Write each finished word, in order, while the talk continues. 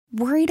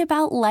Worried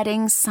about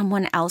letting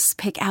someone else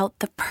pick out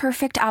the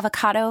perfect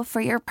avocado for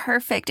your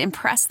perfect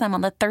impress them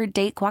on the third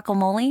date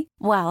guacamole?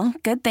 Well,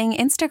 good thing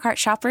Instacart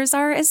shoppers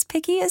are as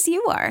picky as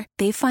you are.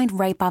 They find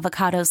ripe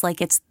avocados like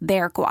it's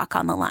their guac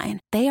on the line.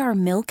 They are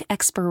milk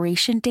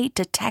expiration date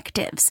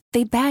detectives.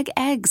 They bag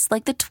eggs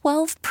like the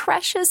 12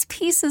 precious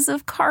pieces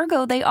of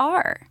cargo they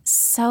are.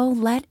 So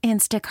let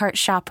Instacart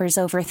shoppers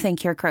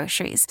overthink your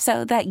groceries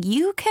so that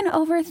you can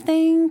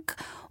overthink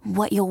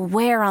what you'll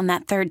wear on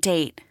that third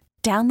date.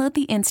 Download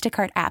the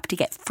Instacart app to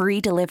get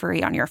free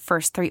delivery on your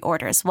first 3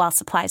 orders while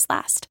supplies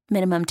last.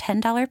 Minimum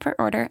 $10 per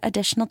order.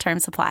 Additional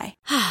terms apply.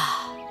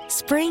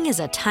 Spring is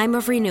a time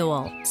of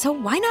renewal, so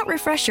why not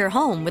refresh your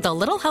home with a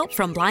little help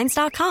from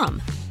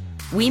Blinds.com?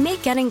 We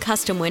make getting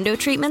custom window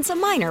treatments a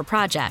minor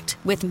project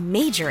with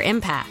major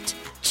impact.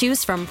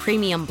 Choose from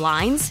premium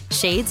blinds,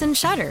 shades, and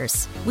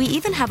shutters. We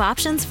even have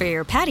options for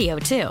your patio,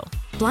 too.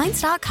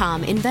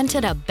 Blinds.com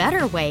invented a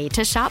better way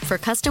to shop for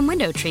custom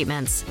window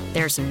treatments.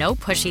 There's no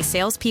pushy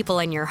salespeople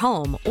in your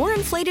home or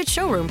inflated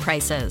showroom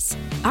prices.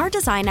 Our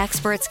design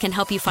experts can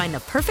help you find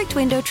the perfect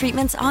window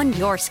treatments on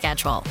your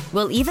schedule.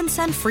 We'll even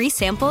send free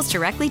samples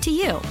directly to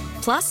you.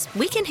 Plus,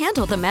 we can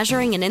handle the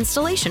measuring and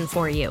installation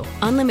for you.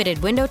 Unlimited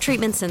window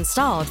treatments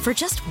installed for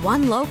just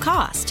one low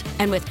cost.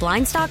 And with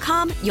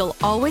Blinds.com, you'll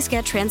always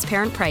get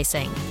transparent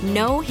pricing.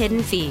 No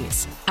hidden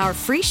fees. Our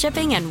free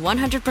shipping and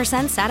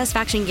 100%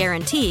 satisfaction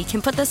guarantee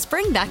can put the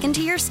spring back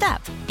into your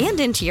step and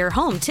into your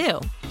home,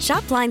 too.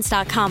 Shop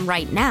Blinds.com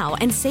right now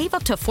and save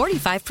up to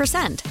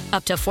 45%.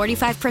 Up to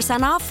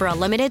 45% off for a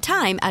limited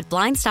time at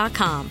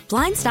Blinds.com.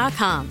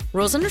 Blinds.com.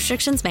 Rules and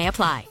restrictions may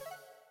apply.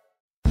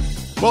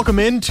 Welcome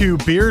into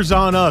Beers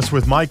on Us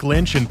with Mike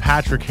Lynch and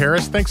Patrick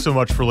Harris. Thanks so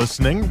much for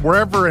listening.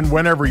 Wherever and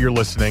whenever you're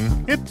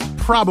listening, it's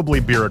probably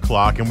beer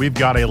o'clock, and we've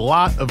got a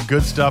lot of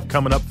good stuff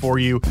coming up for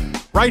you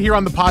right here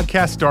on the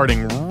podcast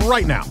starting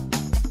right now.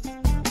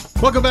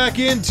 Welcome back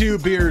into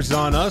Beers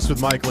on Us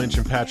with Mike Lynch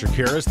and Patrick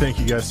Harris. Thank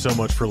you guys so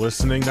much for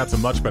listening. That's a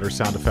much better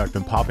sound effect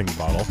than popping the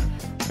bottle.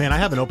 Man, I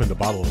haven't opened a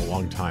bottle in a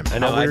long time. I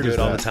know, I do it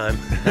all the time.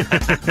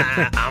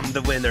 I'm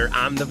the winner.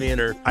 I'm the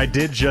winner. I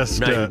did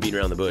just... I'm not even beating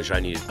around the bush. I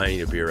need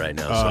a beer right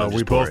now. So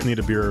we both need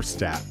a beer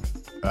stat.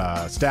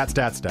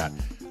 Stat.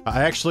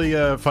 I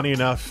actually, funny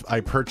enough, I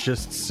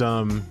purchased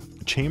some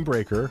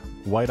Chainbreaker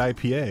White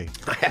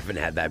IPA. I haven't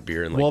had that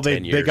beer in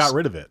 10 years. They got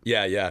rid of it.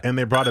 Yeah. And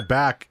they brought it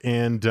back,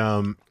 and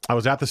I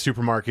was at the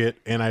supermarket,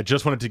 and I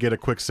just wanted to get a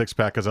quick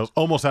 6-pack because I was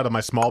almost out of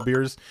my small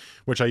beers,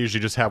 which I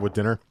usually just have with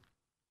dinner.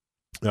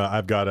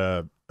 I've got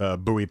a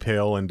Bowie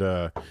Pale and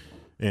a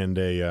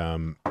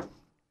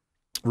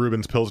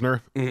Reuben's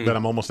Pilsner that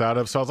I'm almost out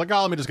of. So I was like,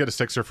 let me just get a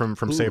 6er from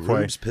Safeway.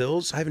 Reuben's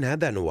Pils? I haven't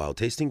had that in a while.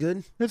 Tasting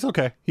good? It's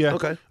okay. Yeah.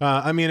 Okay.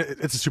 I mean,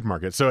 it's a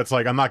supermarket, so it's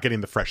like I'm not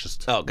getting the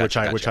freshest, which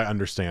I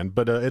understand,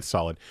 but it's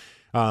solid.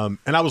 And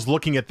I was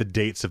looking at the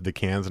dates of the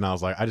cans, and I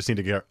was like, I just need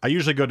to get. I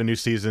usually go to New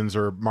Seasons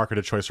or Market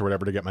of Choice or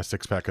whatever to get my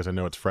 6-pack because I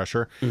know it's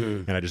fresher,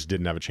 and I just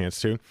didn't have a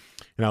chance to.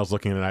 And I was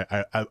looking, and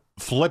I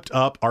flipped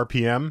up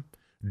RPM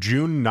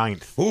June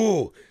 9th.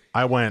 Ooh.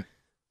 I went,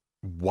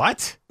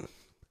 what?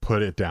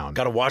 Put it down.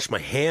 Got to wash my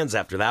hands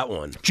after that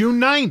one.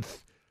 June 9th.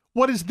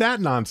 What is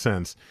that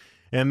nonsense?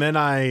 And then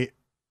I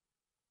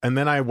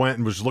went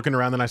and was looking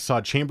around, and I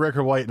saw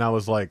Chainbreaker White, and I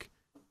was like,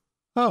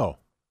 oh,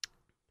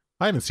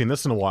 I haven't seen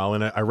this in a while.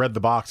 And I read the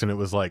box, and it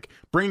was like,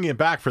 bringing it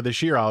back for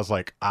this year. I was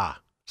like,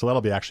 so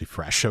that'll be actually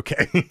fresh.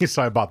 Okay.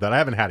 So I bought that. I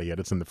haven't had it yet.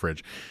 It's in the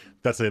fridge.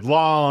 That's a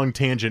long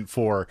tangent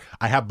for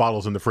I have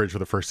bottles in the fridge for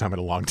the first time in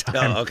a long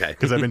time. Oh, okay.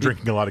 Because I've been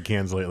drinking a lot of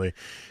cans lately.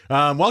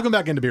 Welcome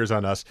back into Beers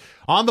on Us.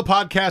 On the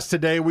podcast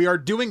today, we are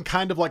doing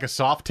kind of like a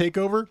soft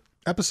takeover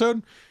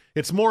episode.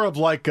 It's more of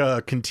like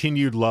a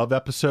continued love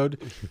episode.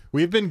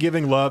 We've been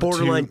giving love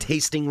Borderline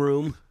tasting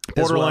room.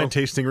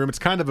 Tasting room. It's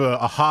kind of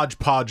a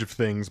hodgepodge of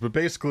things, but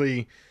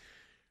basically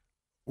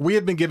we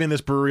have been giving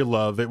this brewery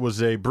love. It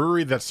was a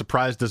brewery that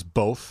surprised us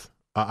both.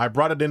 I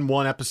brought it in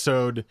one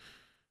episode.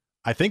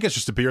 I think it's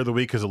just a beer of the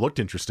week because it looked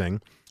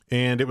interesting,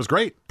 and it was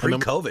great.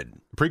 Pre-COVID.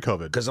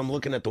 Because I'm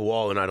looking at the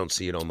wall, and I don't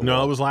see it on the wall.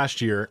 No, it was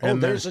last year.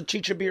 And there's a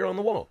Chicha beer on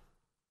the wall.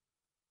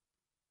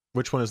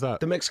 Which one is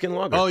that? The Mexican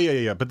lager. Oh,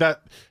 yeah. But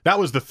that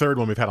was the third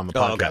one we've had on the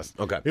podcast.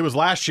 Okay. It was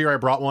last year I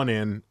brought one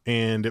in,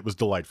 and it was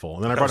delightful.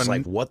 And then I was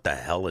like, what the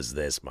hell is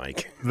this,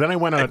 Mike? Then I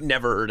went on. I've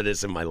never heard of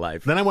this in my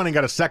life. Then I went and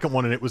got a second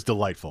one, and it was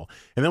delightful.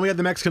 And then we had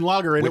the Mexican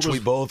lager, and which it was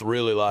we both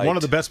really liked. One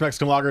of the best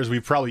Mexican lagers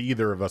we've probably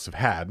either of us have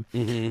had.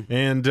 Mm-hmm.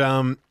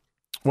 And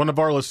one of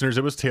our listeners,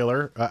 it was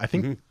Taylor. I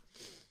think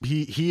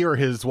he or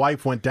his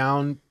wife went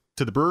down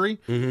to the brewery,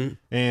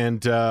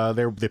 and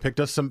they picked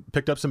up some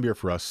beer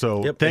for us.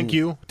 So thank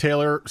you,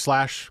 Taylor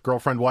 /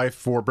 girlfriend wife,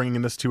 for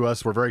bringing this to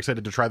us. We're very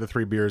excited to try the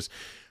 3 beers.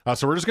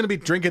 So we're just going to be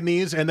drinking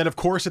these, and then of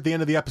course at the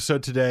end of the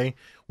episode today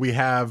we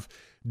have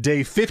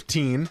day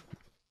 15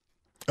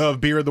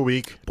 of Beer of the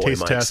Week. Boy,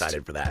 taste am I test.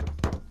 excited for that.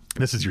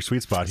 This is your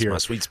sweet spot here. My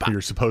sweet spot.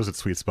 Your supposed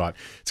sweet spot.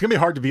 It's gonna be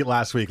hard to beat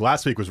last week.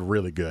 Last week was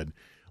really good,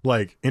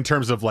 like in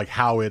terms of like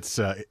how it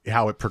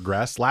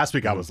progressed. Last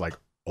week I was like,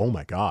 oh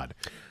my God.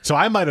 So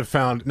I might have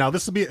found, now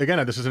this will be,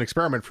 again, this is an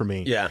experiment for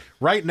me. Yeah.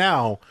 Right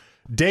now,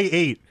 day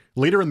 8,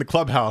 Leader in the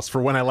clubhouse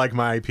for when I like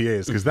my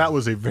IPAs, because that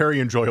was a very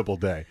enjoyable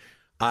day.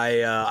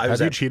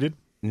 Have you cheated?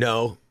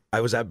 No,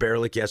 I was at Bear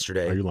Lick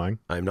yesterday. Are you lying?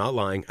 I'm not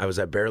lying. I was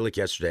at Bear Lick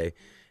yesterday,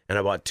 and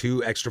I bought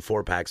 2 extra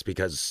 4-packs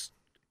because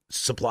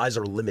supplies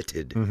are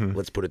limited.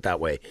 Let's put it that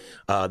way.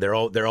 They're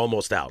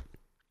almost out.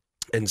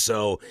 And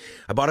so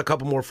I bought a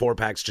couple more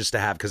 4-packs just to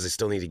have because I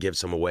still need to give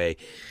some away.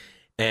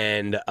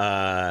 And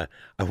I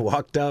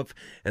walked up,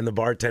 and the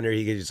bartender,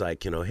 he's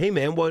like, hey,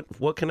 man,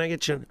 what can I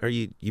get you? Are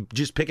you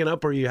just picking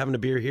up, or are you having a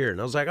beer here? And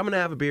I was like, I'm going to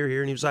have a beer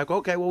here. And he was like,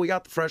 okay, well, we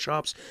got the fresh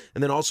hops.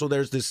 And then also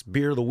there's this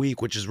beer of the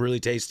week, which is really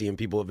tasty, and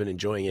people have been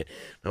enjoying it.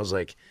 And I was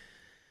like,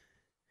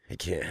 I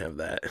can't have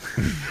that.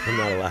 I'm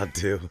not allowed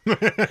to.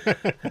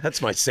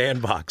 That's my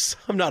sandbox.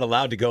 I'm not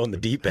allowed to go in the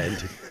deep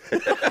end.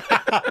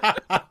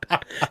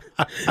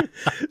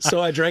 So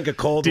I drank a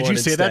cold one. Did you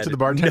say that to the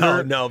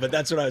bartender? No, but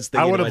that's what I was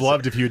thinking. I would have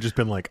loved if you had just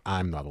been like,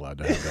 I'm not allowed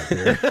to have that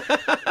beer.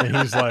 And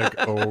he's like,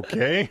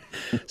 okay.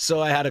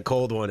 So I had a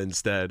cold one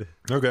instead.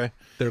 Okay.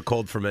 They're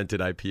cold fermented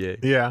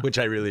IPA. Yeah. Which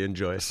I really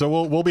enjoy.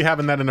 So we'll be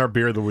having that in our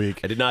beer of the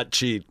week. I did not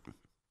cheat.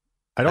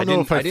 I don't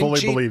know if I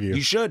fully believe you.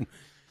 You should.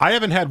 I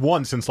haven't had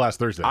one since last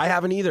Thursday. I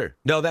haven't either.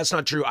 No, that's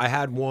not true. I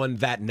had one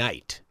that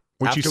night.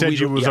 Which you said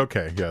was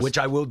okay, yes. Which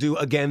I will do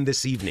again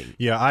this evening.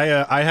 Yeah,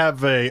 I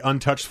have a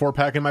untouched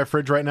 4-pack in my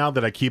fridge right now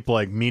that I keep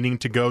meaning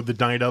to go the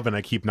night of, and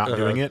I keep not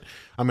doing it.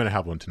 I'm going to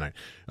have one tonight.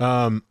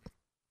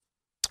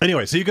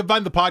 Anyway, so you can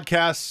find the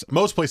podcasts,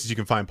 most places you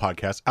can find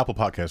podcasts, Apple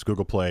Podcasts,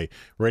 Google Play,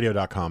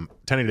 radio.com,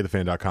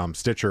 1080thefan.com,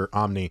 Stitcher,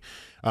 Omni.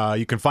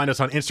 You can find us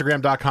on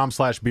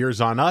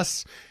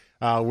Instagram.com/beersonuS.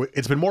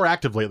 It's been more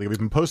active lately. We've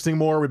been posting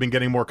more. We've been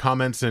getting more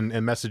comments and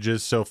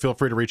messages, so feel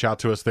free to reach out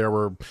to us there.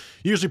 We're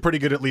usually pretty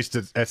good at least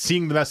at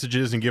seeing the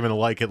messages and giving a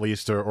like at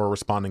least or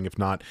responding if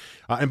not.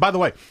 And by the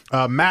way,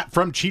 Matt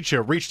from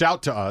Chicha reached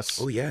out to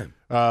us. Oh, yeah.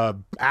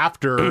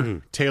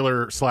 After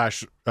Taylor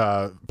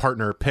 /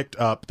 partner picked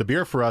up the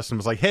beer for us and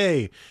was like,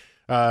 hey,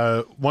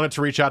 wanted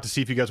to reach out to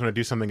see if you guys want to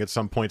do something at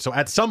some point. So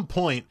at some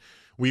point,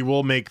 we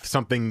will make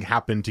something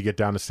happen to get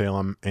down to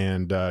Salem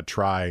and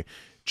try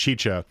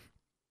Chicha.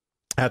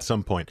 At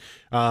some point.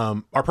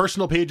 Our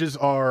personal pages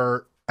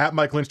are at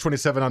Mike Lynch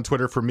 27 on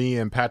Twitter for me,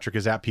 and Patrick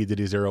is at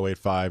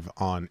PDiddy085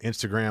 on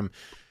Instagram.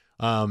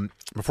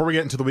 Before we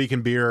get into the week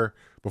in beer,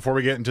 before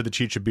we get into the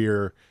Chicha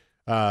beer,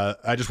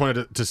 I just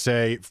wanted to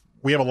say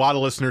we have a lot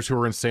of listeners who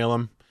are in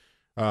Salem.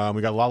 We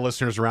got a lot of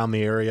listeners around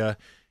the area.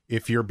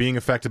 If you're being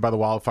affected by the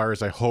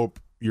wildfires, I hope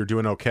you're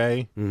doing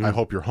okay. I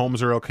hope your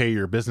homes are okay,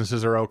 your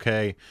businesses are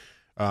okay,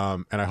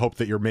 and I hope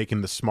that you're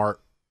making the smart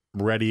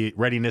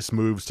readiness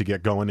moves to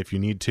get going if you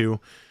need to.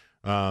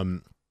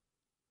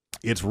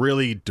 It's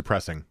really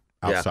depressing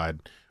outside.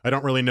 Yeah. I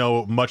don't really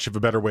know much of a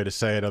better way to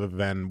say it other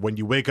than when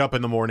you wake up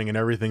in the morning and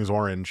everything's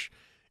orange,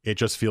 it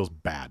just feels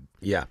bad.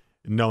 Yeah.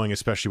 Knowing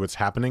especially what's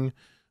happening.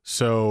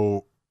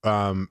 So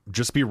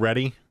just be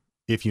ready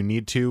if you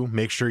need to.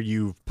 Make sure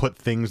you've put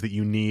things that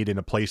you need in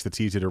a place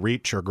that's easy to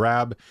reach or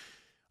grab.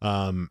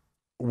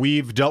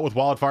 We've dealt with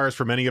wildfires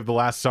for many of the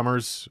last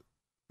summers.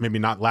 Maybe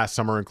not last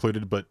summer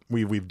included, but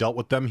we've dealt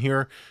with them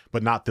here,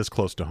 but not this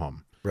close to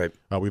home. Right.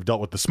 We've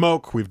dealt with the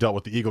smoke. We've dealt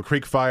with the Eagle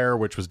Creek fire,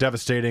 which was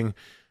devastating,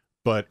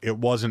 but it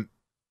wasn't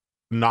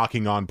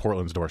knocking on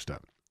Portland's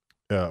doorstep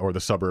or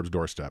the suburbs'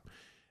 doorstep.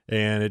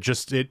 And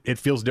it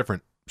feels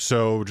different.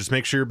 So just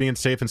make sure you're being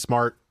safe and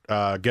smart.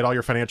 Get all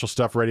your financial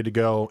stuff ready to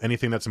go.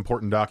 Anything that's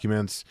important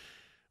documents,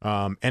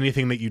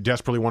 anything that you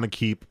desperately want to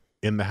keep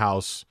in the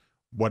house,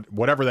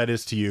 whatever that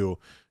is to you,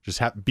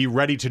 just be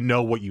ready to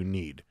know what you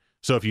need.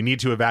 So if you need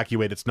to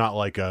evacuate, it's not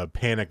like a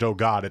panicked, oh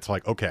God, it's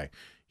like, okay,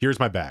 here's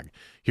my bag.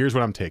 Here's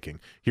what I'm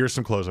taking. Here's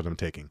some clothes that I'm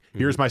taking.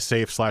 Here's my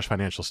safe /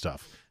 financial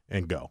stuff,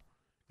 and go.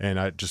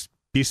 And just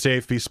be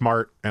safe, be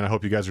smart. And I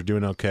hope you guys are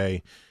doing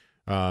okay.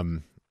 I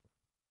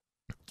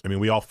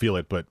mean, we all feel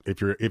it, but if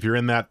you're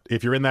in that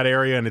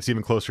area and it's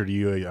even closer to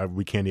you,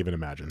 we can't even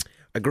imagine.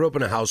 I grew up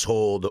in a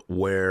household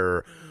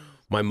where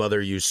my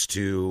mother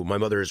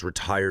is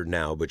retired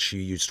now, but she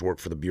used to work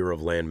for the Bureau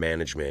of Land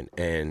Management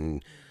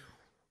and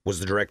was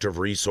the director of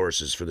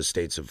resources for the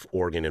states of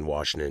Oregon and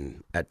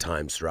Washington at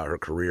times throughout her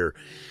career.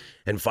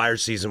 And fire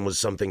season was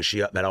something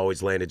that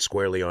always landed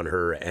squarely on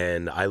her.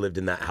 And I lived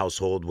in that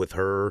household with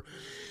her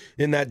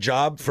in that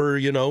job for,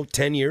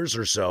 10 years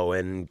or so.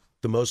 And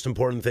the most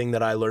important thing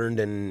that I learned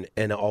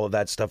and all of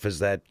that stuff is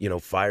that,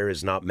 fire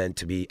is not meant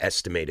to be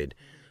estimated.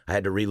 I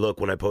had to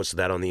relook when I posted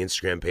that on the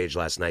Instagram page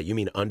last night. You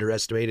mean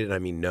underestimated? I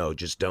mean, no,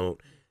 just don't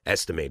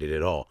estimate it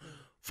at all.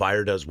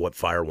 Fire does what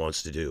fire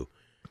wants to do.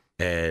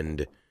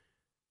 And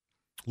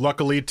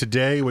luckily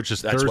today, which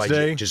is that's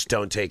Thursday, why you just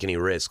don't take any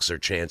risks or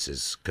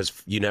chances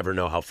because you never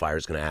know how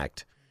fire's going to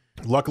act.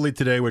 Luckily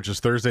today, which is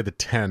Thursday the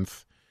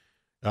 10th,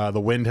 the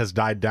wind has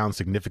died down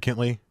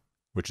significantly,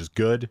 which is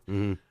good.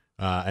 Mm-hmm.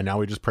 And now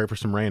we just pray for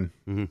some rain.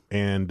 Mm-hmm.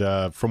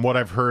 And from what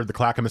I've heard, the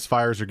Clackamas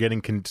fires are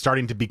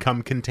starting to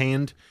become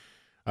contained.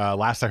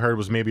 Last I heard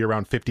was maybe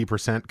around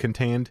 50%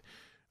 contained.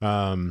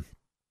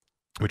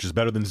 which is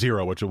better than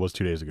 0, which it was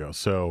 2 days ago.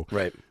 So,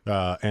 right.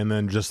 And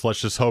then let's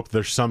just hope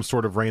there's some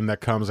sort of rain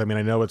that comes. I mean,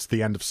 I know it's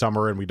the end of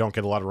summer and we don't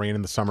get a lot of rain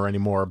in the summer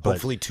anymore. But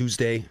hopefully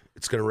Tuesday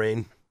it's going to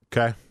rain.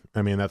 Okay.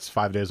 I mean, that's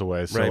 5 days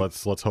away. So right.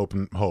 let's hope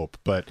and hope.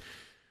 But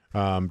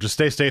just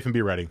stay safe and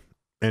be ready.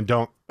 And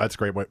that's a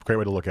great way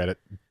to look at it.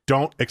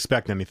 Don't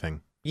expect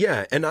anything.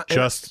 Yeah.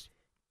 Just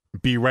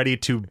be ready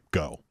to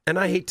go. And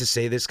I hate to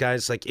say this,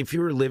 guys, like if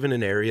you live in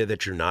an area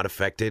that you're not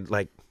affected,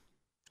 like,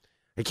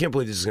 I can't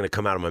believe this is going to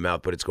come out of my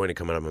mouth, but it's going to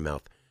come out of my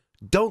mouth.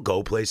 Don't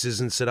go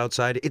places and sit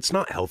outside. It's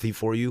not healthy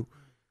for you.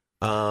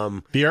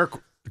 The air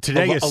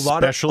today, a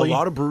lot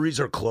of breweries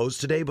are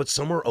closed today, but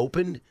some are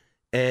open.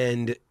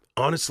 And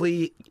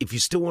honestly, if you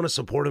still want to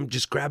support them,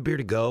 just grab beer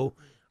to go.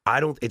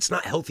 It's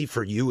not healthy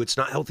for you. It's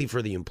not healthy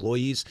for the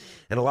employees.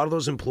 And a lot of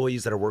those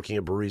employees that are working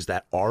at breweries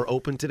that are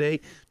open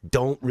today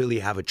don't really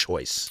have a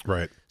choice.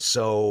 Right.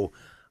 So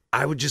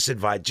I would just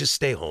advise, just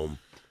stay home.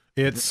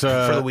 It's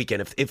for the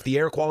weekend. If the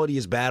air quality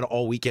is bad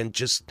all weekend,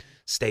 just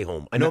stay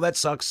home. I know that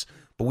sucks,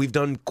 but we've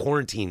done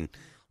quarantine.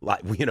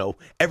 Like,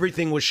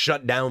 everything was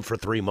shut down for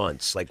 3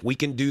 months. Like, we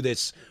can do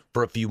this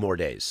for a few more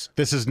days.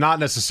 This is not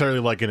necessarily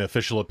like an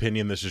official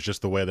opinion. This is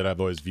just the way that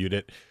I've always viewed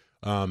it.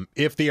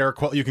 If the air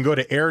quality, you can go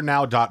to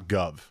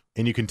airnow.gov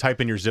and you can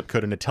type in your zip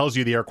code and it tells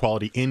you the air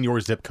quality in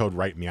your zip code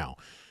right now.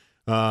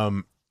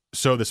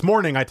 So this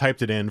morning I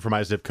typed it in for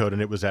my zip code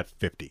and it was at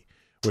 50.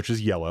 Which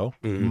is yellow,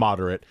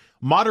 moderate.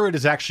 Moderate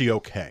is actually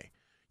okay.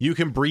 You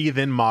can breathe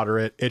in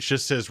moderate. It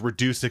just says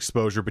reduced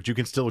exposure, but you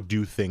can still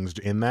do things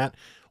in that.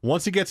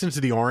 Once it gets into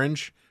the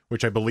orange,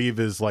 which I believe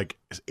is like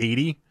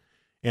 80,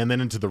 and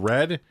then into the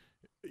red,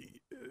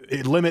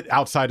 it limit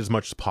outside as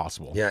much as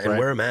possible. Yeah, and right?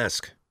 wear a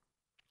mask.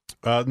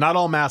 Not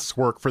all masks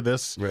work for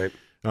this. Right.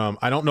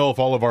 I don't know if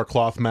all of our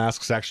cloth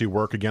masks actually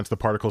work against the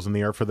particles in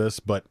the air for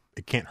this, but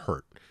it can't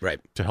hurt. Right.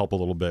 To help a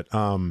little bit.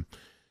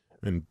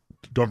 And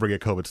don't forget,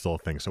 COVID's still a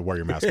thing, so wear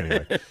your mask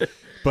anyway.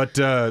 But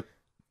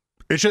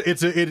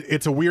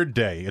it's a weird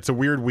day. It's a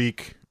weird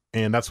week,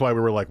 and that's why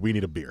we were like, we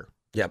need a beer.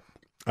 Yep.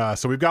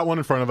 So we've got one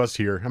in front of us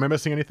here. Am I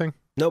missing anything?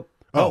 Nope.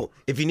 Oh,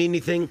 if you need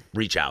anything,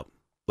 reach out.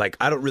 Like,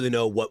 I don't really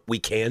know what we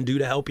can do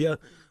to help you,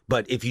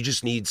 but if you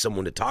just need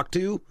someone to talk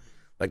to,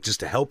 like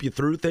just to help you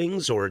through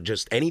things or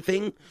just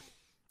anything,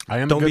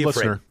 don't be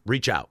afraid.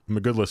 Reach out. I'm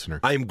a good listener.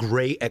 I am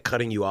great at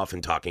cutting you off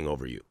and talking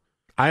over you.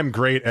 I am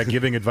great at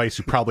giving advice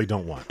you probably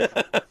don't want.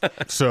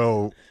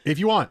 So if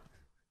you want,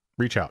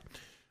 reach out.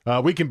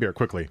 Weekend beer,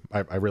 quickly.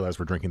 I realize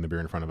we're drinking the beer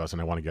in front of us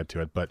and I want to get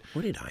to it, but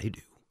what did I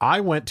do?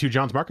 I went to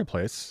John's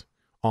Marketplace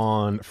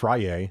on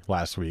Friday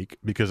last week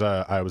because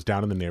I was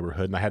down in the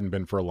neighborhood and I hadn't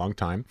been for a long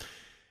time.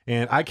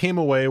 And I came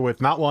away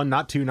with not 1,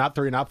 not 2, not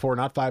 3, not 4,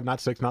 not 5,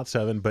 not 6, not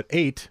 7, but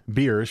 8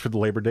 beers for the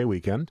Labor Day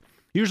weekend.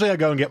 Usually I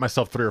go and get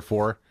myself 3 or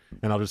 4,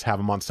 and I'll just have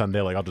them on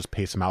Sunday. Like, I'll just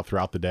pace them out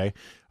throughout the day.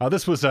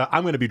 This was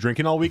I'm going to be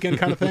drinking all weekend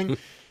kind of thing.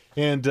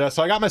 And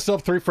so I got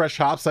myself 3 fresh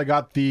hops. I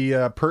got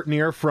the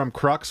Pertinier from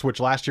Crux, which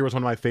last year was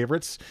one of my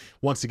favorites.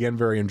 Once again,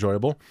 very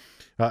enjoyable.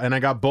 And I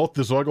got both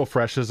the Zoigl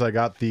Freshes. I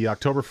got the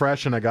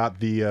Oktoberfresh, and I got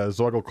the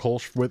Zoigl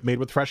Kolsch made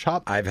with fresh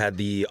hop. I've had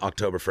the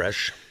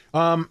Oktoberfresh.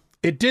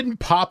 It didn't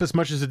pop as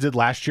much as it did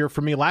last year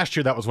for me. Last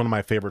year, that was one of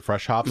my favorite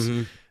fresh hops.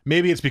 Mm-hmm.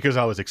 Maybe it's because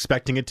I was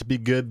expecting it to be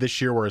good this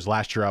year, whereas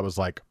last year I was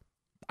like,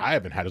 I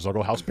haven't had a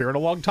Zoigl house beer in a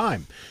long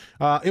time.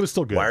 It was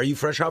still good. Why are you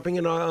fresh hopping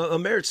in a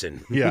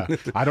Meritzen? Yeah,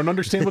 I don't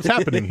understand what's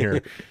happening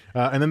here.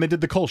 And then they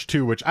did the Kolsch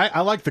too, which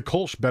I like the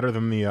Kolsch better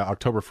than the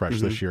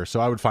Oktoberfresh this year.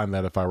 So I would find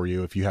that if I were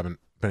you, if you haven't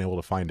been able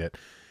to find it.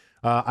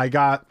 I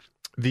got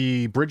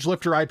the Bridge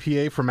Lifter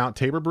IPA from Mount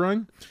Tabor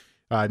Brewing.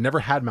 I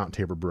never had Mount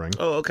Tabor Brewing.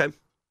 Oh, okay.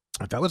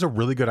 That was a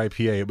really good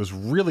IPA. It was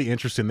really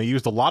interesting. They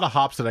used a lot of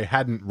hops that I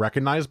hadn't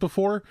recognized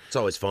before. It's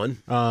always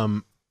fun.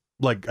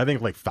 I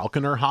think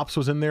Falconer hops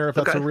was in there, if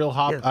that's a real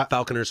hop. Yeah,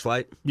 Falconer's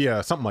Flight. Yeah,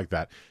 something like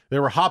that.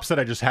 There were hops that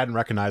I just hadn't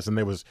recognized, and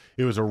it was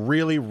a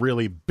really,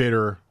 really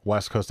bitter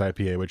West Coast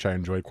IPA, which I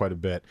enjoyed quite a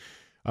bit.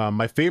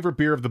 My favorite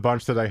beer of the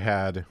bunch that I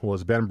had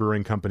was Ben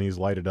Brewing Company's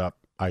Light It Up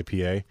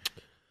IPA.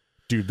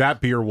 Dude,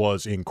 that beer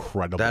was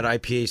incredible. That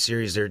IPA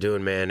series they're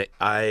doing, man,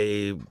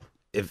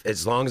 if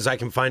as long as I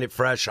can find it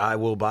fresh, I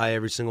will buy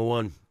every single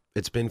one.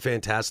 It's been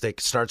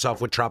fantastic. Starts off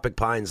with Tropic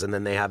Pines, and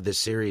then they have this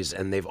series,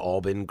 and they've all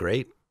been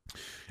great.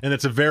 And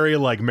it's a very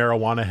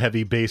marijuana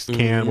heavy based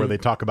can where they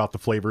talk about the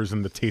flavors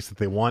and the taste that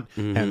they want,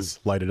 hence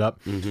Light It Up.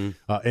 And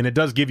it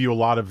does give you a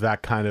lot of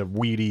that kind of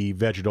weedy,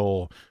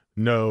 vegetal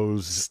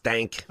nose.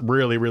 Stank.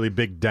 Really, really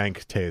big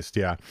dank taste,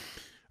 yeah.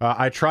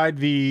 I tried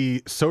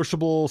the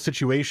Sociable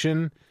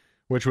Situation,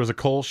 which was a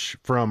Kolsch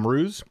from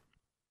Ruse.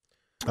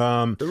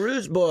 The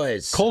Ruse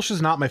Boys. Kolsch is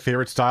not my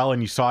favorite style,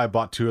 and you saw I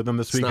bought 2 of them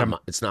this week.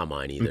 It's not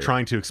mine either. I'm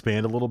trying to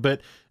expand a little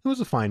bit. It was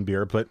a fine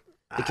beer, but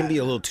it can be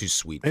a little too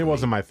sweet. It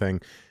wasn't my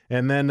thing.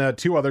 And then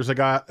 2 others. I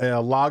got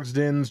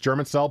Logsden's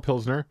German Style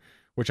Pilsner,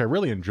 which I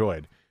really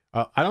enjoyed.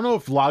 I don't know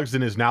if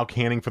Logsden is now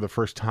canning for the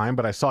first time,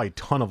 but I saw a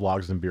ton of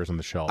Logsden beers on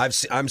the shelf.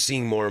 I'm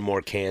seeing more and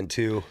more canned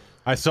too.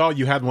 I saw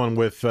you had one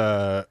with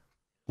Brian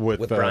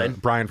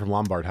from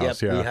Lombard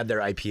House. Yep, yeah, we had their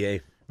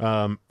IPA.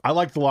 I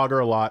like the lager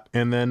a lot.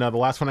 And then the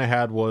last one I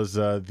had was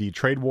the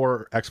Trade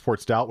War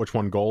Export Stout, which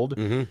won gold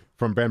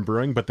from Ben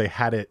Brewing, but they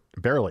had it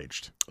barrel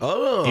aged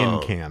in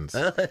cans.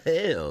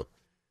 Hell.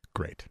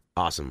 Great.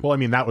 Awesome. Well, I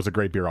mean, that was a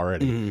great beer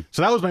already.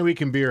 So that was my week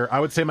in beer.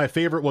 I would say my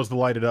favorite was the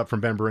Light It Up from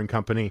Ben Brewing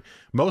Company.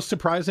 Most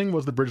surprising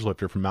was the Bridge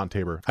Lifter from Mount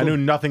Tabor. I knew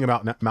nothing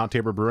about Mount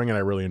Tabor Brewing, and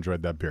I really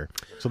enjoyed that beer.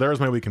 So there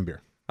was my week in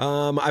beer.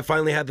 I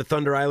finally had the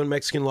Thunder Island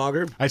Mexican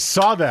Lager. I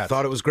saw that.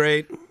 Thought it was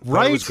great.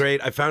 Right? It was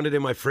great. I found it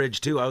in my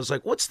fridge, too. I was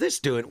like, what's this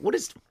doing? What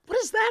is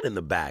that in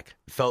the back?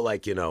 It felt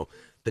like, the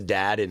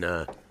dad in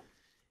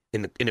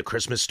a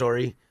Christmas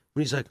Story.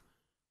 When he's like,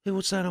 hey,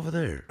 what's that over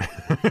there?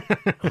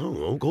 I don't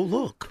know. Go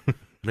look.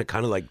 And I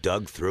kind of like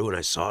dug through and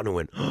I saw it and I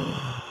went,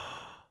 wow.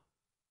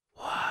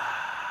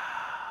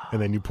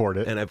 And then you poured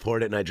it. And I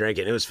poured it and I drank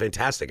it. It was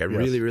fantastic. I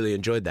really, really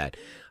enjoyed that.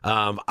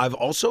 I've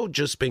also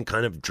just been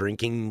kind of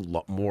drinking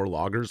more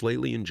lagers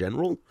lately in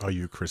general. Oh,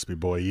 you crispy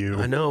boy, you.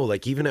 I know.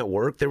 Like even at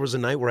work, there was a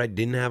night where I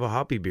didn't have a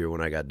hoppy beer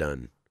when I got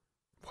done.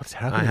 What's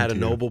happening I had to a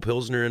you? Noble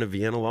Pilsner and a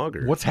Vienna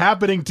Lager. What's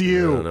happening to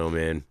you? I don't know,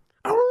 man.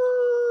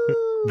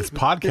 This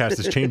podcast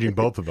is changing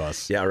both of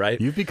us. Yeah,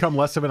 right? You've become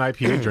less of an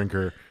IPA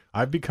drinker.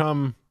 I've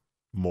become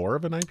more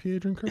of an IPA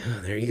drinker.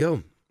 There you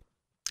go.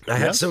 I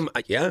had some,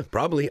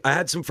 probably. I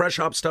had some fresh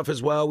hop stuff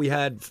as well. We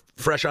had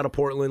fresh out of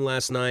Portland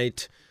last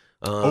night.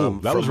 That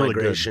was really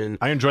Migration. good.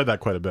 I enjoyed that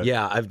quite a bit.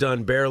 Yeah, I've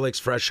done Barrel X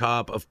fresh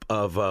hop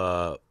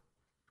of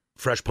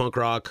fresh punk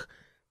rock.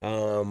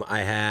 I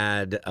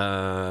had,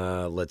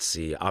 let's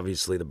see,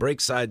 obviously the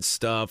Breakside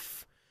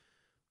stuff.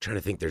 I'm trying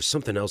to think, there's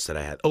something else that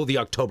I had. Oh, the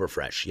October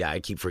Fresh. Yeah,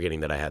 I keep forgetting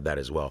that I had that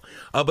as well.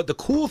 But the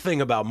cool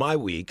thing about my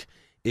week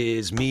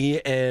is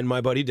me and my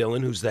buddy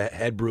Dylan, who's the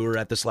head brewer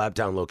at the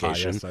Slabtown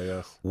location.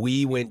 Yes.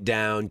 We went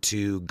down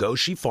to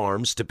Goshi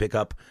Farms to pick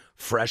up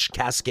fresh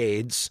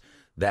Cascades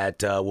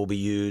that will be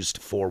used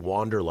for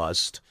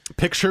Wanderlust.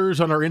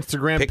 Pictures on our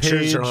Instagram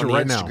Pictures page are on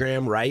right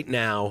Instagram right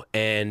now,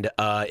 and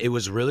it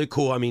was really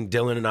cool. I mean,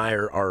 Dylan and I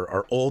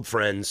are old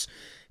friends,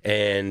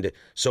 and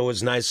so it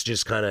was nice.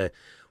 Just kind of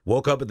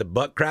woke up at the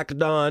butt crack of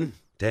dawn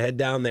to head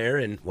down there,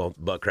 and well,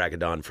 butt crack of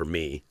dawn for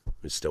me.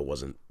 It still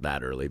wasn't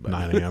that early, but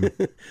 9 a.m.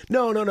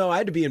 No. I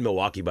had to be in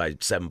Milwaukee by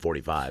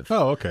 7:45.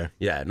 Oh, okay.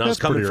 Yeah, and I was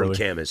coming pretty from early.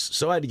 Camas,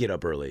 so I had to get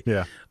up early.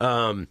 Yeah.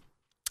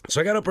 So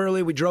I got up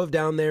early. We drove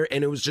down there,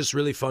 and it was just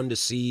really fun to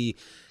see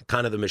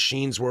kind of the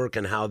machines work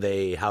and how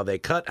they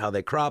cut, how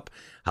they crop,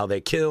 how they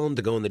kiln,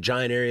 to go in the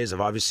giant areas.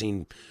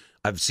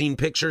 I've seen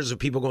pictures of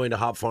people going to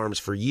hop farms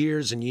for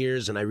years and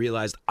years, and I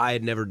realized I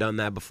had never done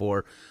that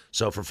before.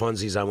 So for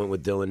funsies, I went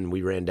with Dylan, and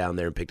we ran down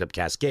there and picked up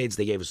Cascades.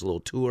 They gave us a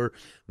little tour.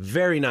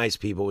 Very nice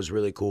people. It was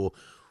really cool.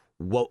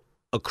 Well,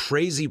 a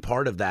crazy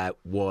part of that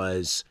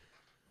was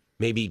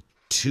maybe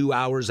 2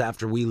 hours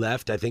after we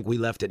left. I think we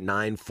left at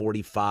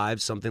 9:45,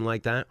 something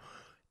like that.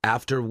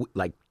 After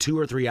like 2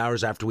 or 3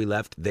 hours after we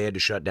left, they had to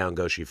shut down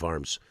Goshi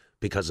Farms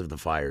because of the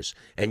fires.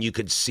 And you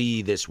could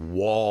see this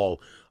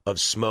wall of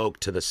smoke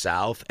to the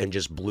south and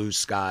just blue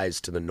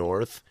skies to the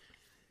north.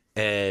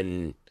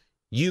 And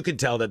you could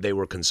tell that they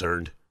were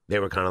concerned. They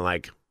were kind of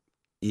like,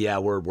 yeah,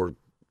 we're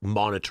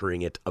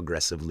monitoring it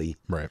aggressively.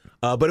 Right.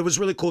 But it was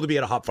really cool to be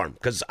at a hop farm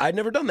because I'd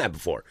never done that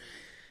before.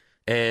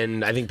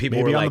 And I think people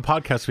Maybe were on like, the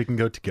podcast we can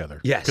go together.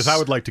 Yes. Because I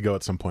would like to go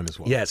at some point as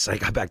well. yes, I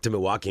got back to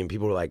Milwaukee and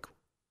people were like,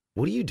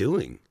 what are you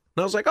doing?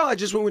 And I was like, oh, I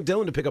just went with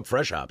Dylan to pick up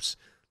fresh hops.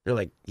 They're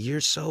like,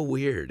 you're so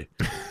weird.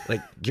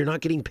 Like, you're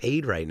not getting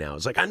paid right now.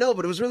 It's like, I know,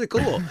 but it was really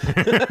cool.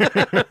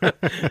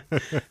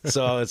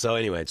 So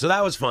anyway, so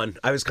that was fun.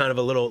 I was kind of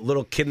a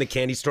little kid in the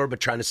candy store,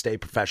 but trying to stay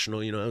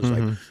professional. You know, I was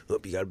like,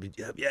 look, you got to be,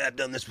 yeah, I've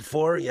done this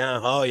before.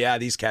 Yeah. Oh, yeah,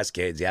 these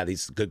Cascades. Yeah,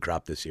 these good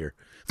crop this year.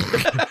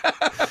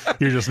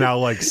 You're just now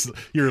like,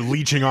 you're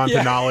leeching on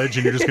to knowledge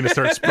and you're just going to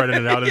start spreading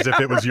it out as if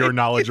it was your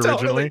knowledge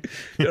originally.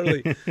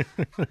 Totally.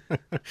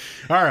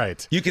 All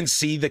right. You can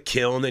see the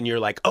kiln and you're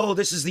like, oh,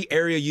 this is the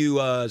area you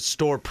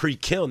store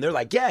pre-kiln. They're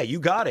like, yeah, you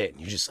got it.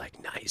 And you're just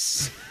like,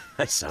 nice.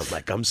 I sound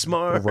like I'm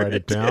smart. I'll write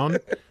it down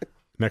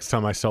next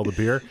time I sell the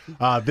beer.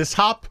 This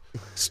hop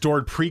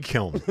stored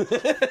pre-kiln.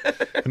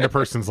 And the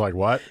person's like,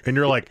 what? And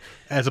you're like,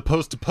 as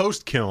opposed to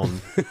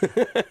post-kiln,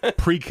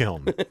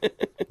 pre-kiln.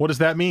 What does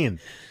that mean?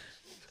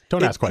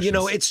 Don't ask questions. You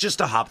know, it's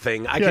just a hop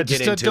thing. I could get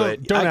into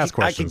it. Don't ask I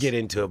questions. could get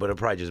into it, but it'll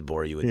probably just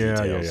bore you with Yeah.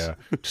 details.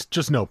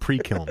 Just know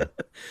pre-kiln.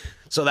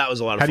 So that was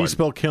a lot of How fun. do you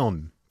spell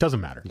kiln?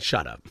 Doesn't matter.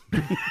 Shut up.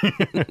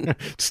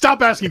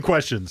 Stop asking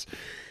questions.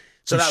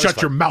 So that was shut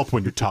fun. your mouth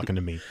when you're talking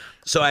to me.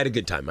 So I had a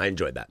good time. I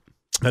enjoyed that.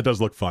 That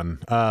does look fun.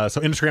 So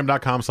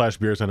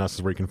Instagram.com/beersandus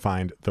is where you can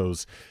find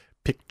those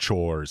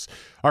pictures.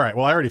 All right.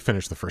 Well, I already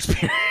finished the first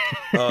beer.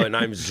 Oh, and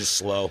I was just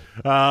slow.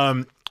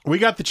 We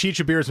got the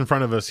Chicha beers in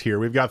front of us here.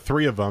 We've got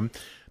 3 of them.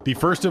 The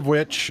first of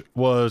which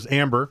was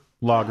Amber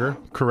Lager,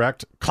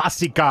 correct?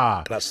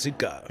 Classica.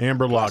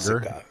 Amber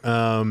Lager.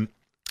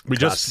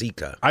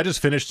 Classica. I just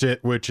finished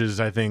it, which is,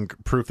 I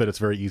think, proof that it's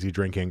very easy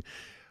drinking.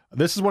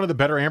 This is one of the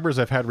better Ambers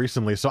I've had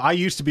recently. So I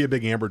used to be a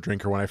big Amber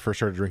drinker when I first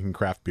started drinking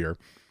craft beer.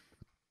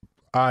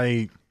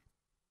 I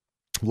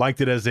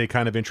liked it as a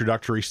kind of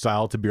introductory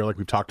style to beer like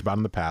we've talked about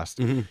in the past.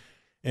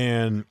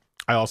 And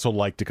I also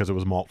liked it because it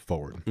was malt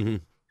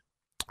forward.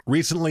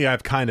 Recently,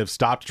 I've kind of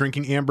stopped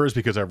drinking ambers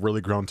because I've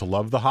really grown to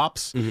love the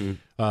hops.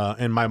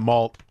 And my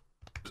malt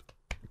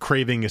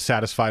craving is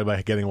satisfied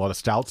by getting a lot of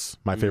stouts,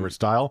 my favorite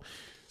style.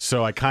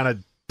 So I kind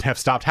of have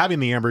stopped having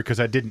the amber because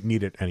I didn't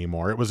need it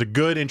anymore. It was a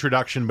good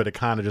introduction, but it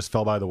kind of just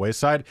fell by the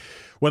wayside.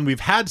 When we've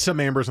had some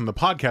ambers on the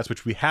podcast,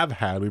 which we have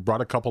had, we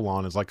brought a couple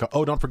on as like,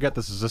 oh, don't forget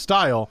this is a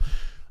style.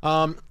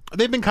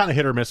 They've been kind of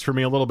hit or miss for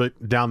me, a little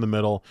bit down the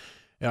middle.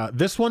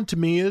 This one to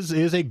me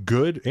is a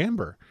good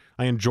amber.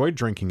 I enjoyed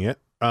drinking it.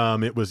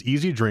 It was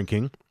easy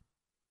drinking.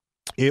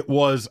 It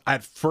was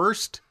at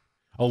first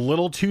a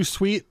little too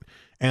sweet,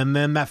 and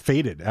then that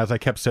faded as I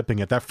kept sipping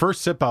it. That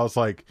first sip, I was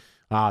like,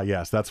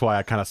 yes, that's why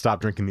I kind of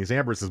stopped drinking these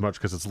ambers as much,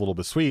 because it's a little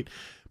bit sweet.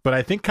 But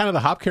I think kind of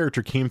the hop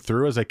character came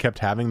through as I kept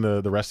having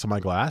the rest of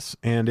my glass,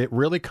 and it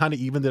really kind of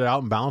evened it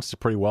out and balanced it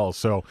pretty well.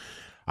 So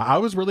I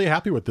was really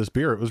happy with this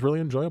beer. It was really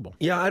enjoyable.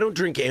 Yeah, I don't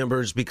drink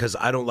ambers because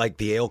I don't like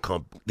the ale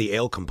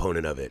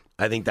component of it.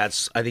 I think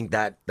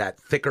that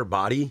thicker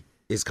body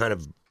is kind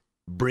of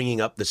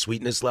bringing up the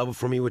sweetness level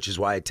for me, which is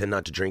why I tend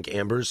not to drink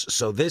ambers.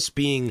 So this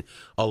being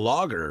a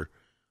lager,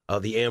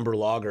 the amber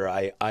lager,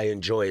 I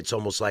enjoy. It's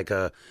almost like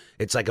a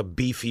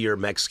beefier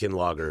Mexican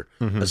lager,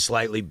 a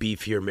slightly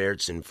beefier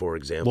Märzen, for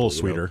example. A little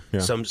sweeter, yeah.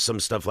 Some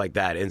stuff like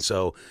that. And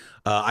so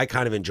I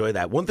kind of enjoy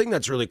that. One thing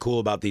that's really cool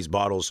about these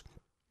bottles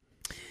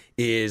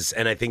is,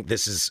 and I think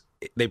this is,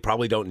 they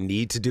probably don't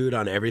need to do it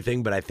on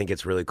everything, but I think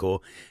it's really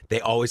cool.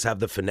 They always have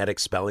the phonetic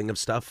spelling of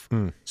stuff.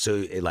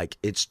 So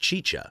it's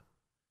chicha.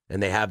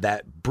 And they have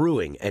that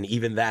brewing, and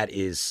even that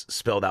is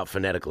spelled out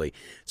phonetically.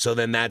 So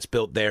then that's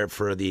built there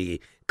for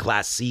the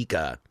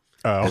Classica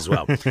as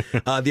well.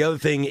 The other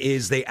thing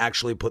is they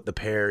actually put the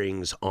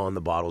pairings on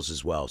the bottles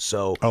as well.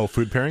 So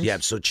food pairings? Yeah,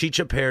 so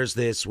Chicha pairs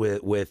this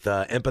with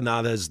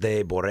empanadas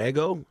de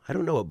borrego. I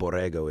don't know what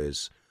borrego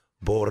is.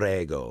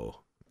 Borrego.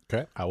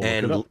 Okay, I will look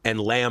it up.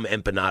 And lamb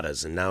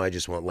empanadas, and now I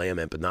just want lamb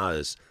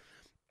empanadas.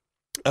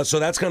 So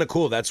that's kind of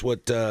cool. That's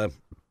what...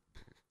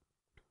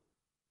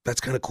 That's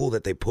kind of cool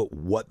that they put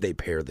what they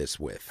pair this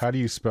with. How do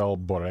you spell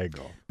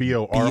borrego?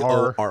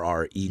 B-O-R-R-E-G-O.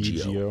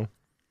 B-O-R-R-E-G-O.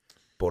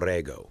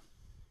 Borrego.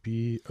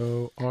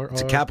 B-O-R-R.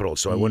 It's a capital,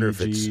 so I wonder if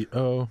it's...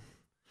 E-G-O.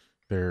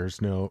 There's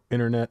no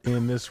internet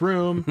in this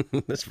room.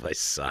 This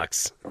place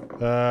sucks.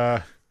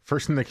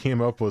 First thing that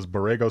came up was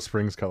Borrego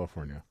Springs,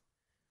 California.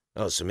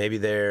 Oh, so maybe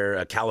they're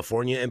a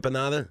California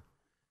empanada?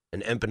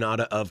 An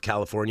empanada of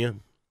California?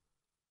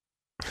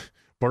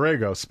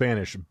 Borrego,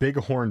 Spanish,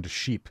 big-horned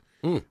sheep.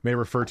 May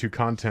refer to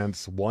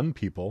contents 1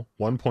 people,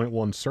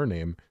 1.1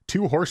 surname,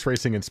 2 horse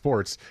racing and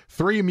sports,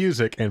 3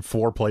 music, and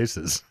 4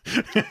 places.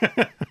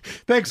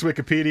 Thanks,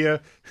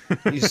 Wikipedia.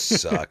 You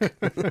suck.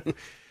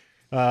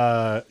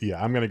 Yeah,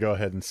 I'm going to go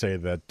ahead and say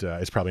that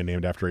it's probably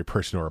named after a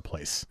person or a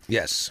place.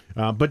 Yes.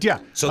 But yeah.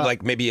 So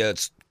like maybe a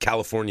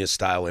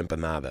California-style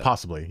empanada.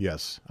 Possibly,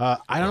 yes. I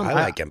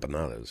like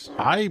empanadas.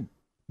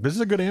 This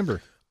is a good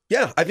amber.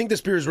 Yeah, I think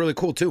this beer is really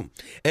cool, too.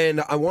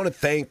 And I want to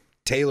thank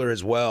Taylor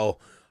as well.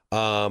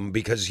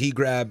 Because he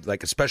grabbed,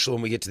 like, especially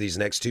when we get to these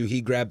next 2,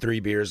 he grabbed 3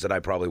 beers that I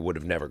probably would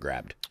have never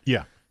grabbed.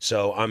 Yeah.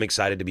 So I'm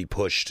excited to be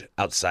pushed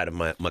outside of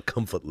my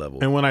comfort level.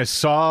 And when I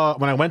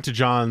went to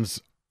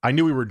John's, I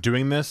knew we were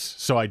doing this,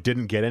 so I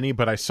didn't get any,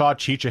 but I saw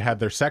Chicha had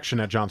their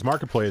section at John's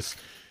Marketplace.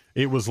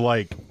 It was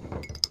like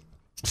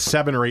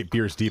 7 or 8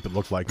 beers deep, it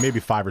looked like, maybe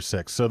 5 or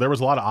 6. So there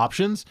was a lot of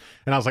options,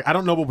 and I was like, I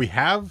don't know what we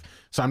have,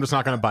 so I'm just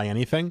not going to buy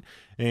anything.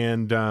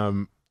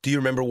 And, do you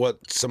remember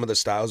what some of the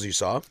styles you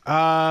saw?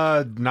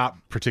 Not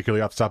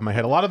particularly off the top of my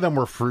head. A lot of them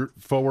were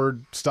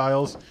fruit-forward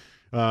styles.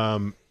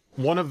 One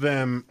of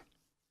them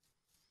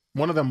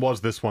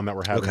was this one that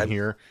we're having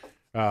here.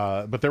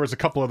 But there was a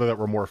couple other that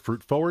were more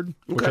fruit-forward,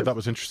 which I thought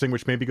was interesting,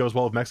 which maybe goes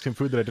well with Mexican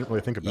food that I didn't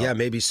really think about. Yeah,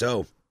 maybe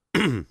so.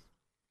 Yeah,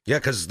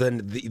 because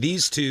then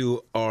these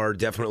 2 are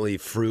definitely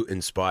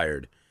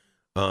fruit-inspired.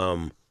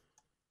 I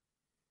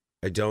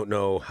don't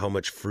know how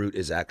much fruit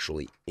is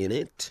actually in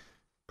it,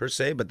 per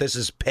se, but this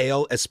is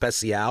Pale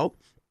Especial.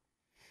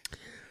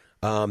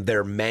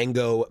 Their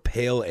mango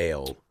pale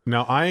ale.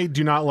 Now, I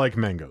do not like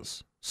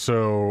mangoes,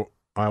 so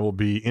I will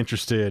be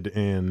interested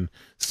in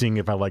seeing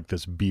if I like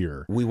this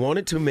beer. We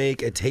wanted to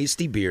make a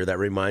tasty beer that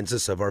reminds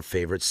us of our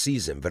favorite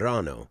season,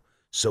 verano.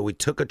 So we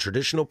took a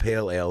traditional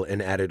pale ale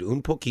and added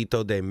un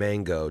poquito de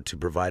mango to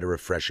provide a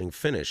refreshing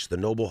finish. The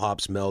noble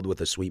hops meld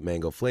with a sweet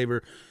mango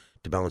flavor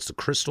to balance the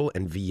Crystal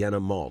and Vienna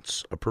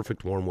malts. A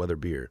perfect warm weather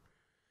beer.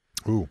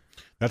 Ooh,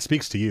 that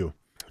speaks to you.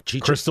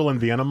 Chicha. Crystal and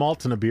Vienna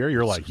malt in a beer?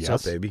 You're like, What's yes.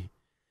 up, baby?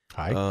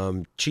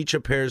 Hi.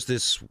 Chicha pairs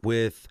this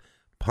with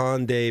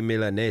pan de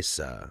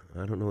milanesa.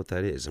 I don't know what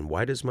that is. And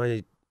why does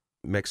my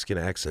Mexican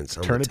accent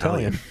sound Turn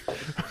Italian?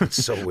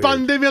 It's so weird.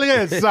 Pan de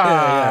milanesa!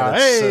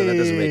 That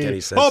doesn't make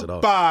any sense at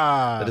all.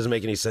 Opa! That doesn't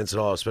make any sense at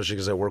all, especially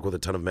because I work with a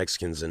ton of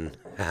Mexicans and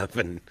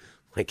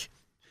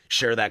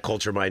share that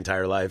culture my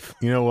entire life.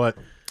 You know what?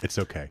 It's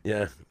okay.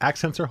 Yeah.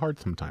 Accents are hard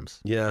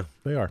sometimes. Yeah.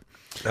 They are.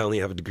 I only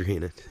have a degree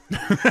in it.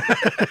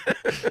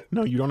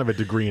 No, you don't have a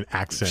degree in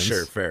accents.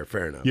 Sure,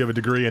 fair enough. You have a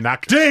degree in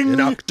acting. In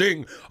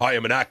acting. I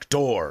am an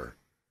actor.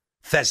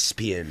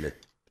 Thespian.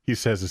 he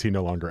says as he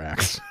no longer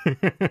acts.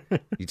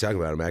 You talking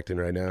about him acting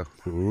right now?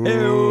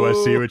 Ooh, I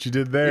see what you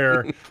did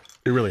there.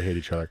 We really hate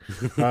each other.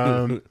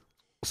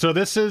 So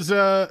this is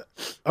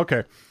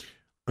okay.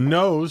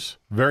 Nose,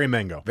 very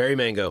mango. Very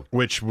mango.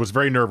 Which was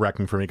very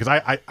nerve-wracking for me because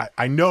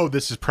I know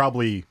this is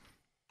probably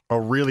a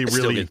really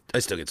I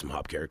still get some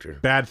hop character.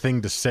 bad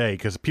thing to say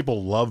because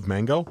people love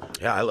mango.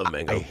 Yeah, I love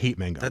mango. I hate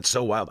mango. That's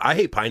so wild. I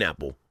hate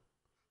pineapple.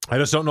 I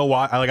just don't know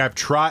why. I've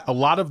tried a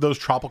lot of those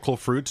tropical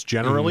fruits.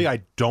 Generally,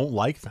 I don't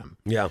like them.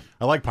 Yeah,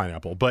 I like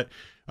pineapple, but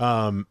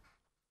I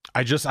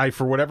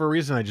for whatever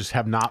reason I just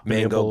have not been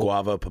mango, able.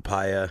 guava,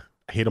 papaya.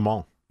 I hate them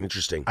all.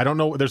 Interesting. I don't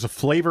know. There's a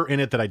flavor in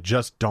it that I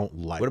just don't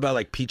like. What about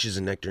like peaches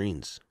and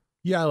nectarines?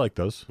 Yeah, I like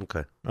those.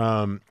 Okay.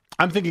 I'm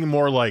thinking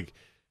more like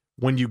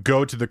when you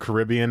go to the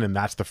Caribbean and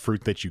that's the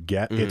fruit that you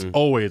get. It's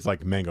always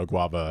like mango,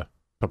 guava,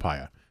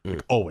 papaya,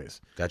 like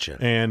always. Gotcha.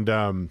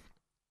 And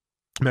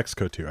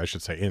Mexico too, I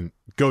should say. And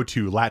go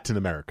to Latin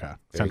America,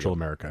 Central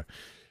America.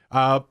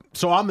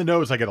 So on the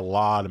nose, I get a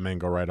lot of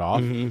mango right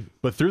off,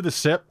 but through the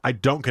sip, I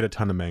don't get a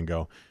ton of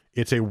mango.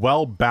 It's a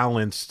well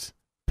balanced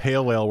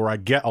pale ale where I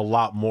get a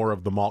lot more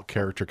of the malt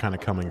character kind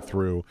of coming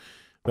through.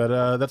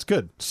 But that's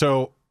good.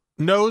 So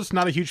nose,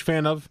 not a huge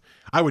fan of.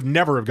 I would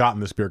never have gotten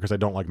this beer because I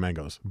don't like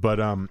mangoes. But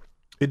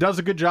it does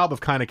a good job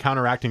of kind of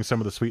counteracting some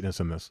of the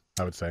sweetness in this,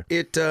 I would say.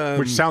 It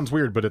which sounds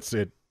weird, but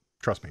it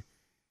trust me.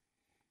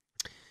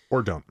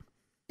 Or don't.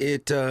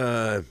 It's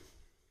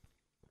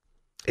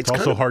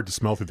also hard to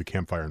smell through the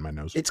campfire in my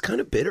nose. It's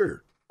kind of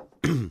bitter.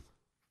 You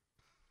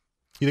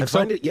think I so?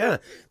 find it, yeah.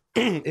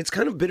 It's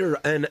kind of bitter,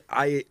 and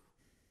I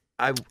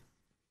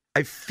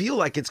feel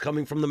like it's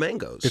coming from the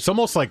mangoes. It's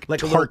almost like a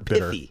little tart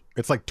bitter. pithy.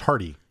 It's like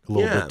tarty a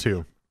little bit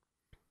too.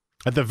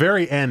 At the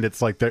very end,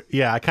 it's like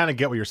I kind of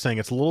get what you're saying.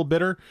 It's a little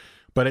bitter,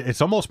 but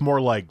it's almost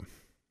more like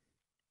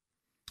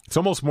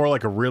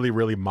a really,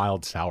 really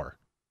mild sour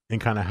in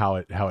kind of how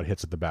it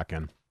hits at the back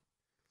end.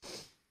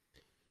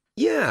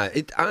 Yeah,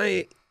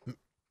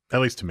 at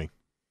least to me.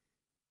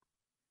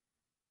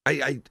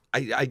 I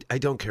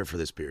don't care for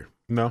this beer.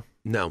 No.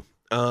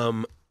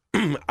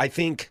 I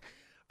think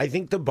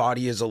the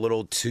body is a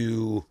little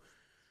too.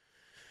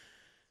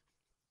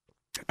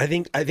 I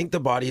think the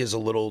body is a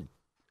little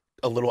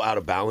out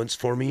of balance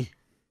for me.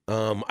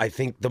 I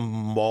think the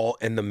malt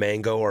and the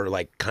mango are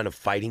like kind of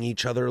fighting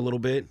each other a little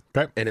bit,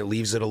 okay. And it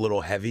leaves it a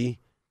little heavy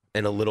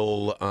and a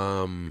little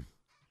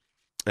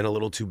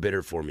too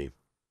bitter for me,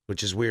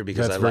 which is weird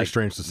because That's very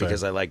strange to say.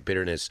 Because I like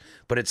bitterness,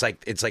 but it's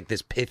like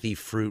this pithy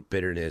fruit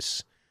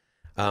bitterness.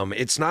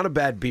 It's not a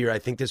bad beer. I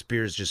think this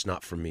beer is just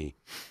not for me.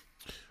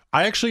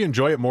 I actually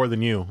enjoy it more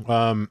than you.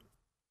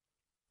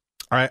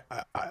 I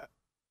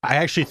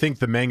actually think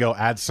the mango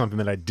adds something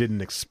that I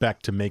didn't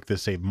expect to make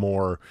this a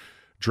more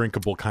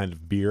drinkable kind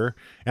of beer,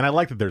 and I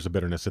like that there's a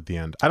bitterness at the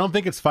end. I don't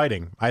think it's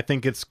fighting. I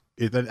think it's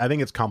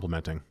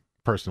complementing,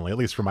 personally, at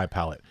least for my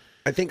palate.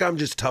 I think I'm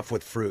just tough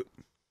with fruit.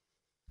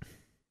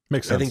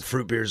 Makes sense. I think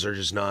fruit beers are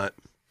just not.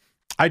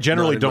 I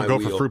generally don't go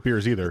wheel. for fruit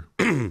beers either,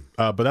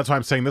 but that's why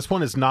I'm saying this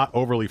one is not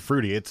overly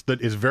fruity. It's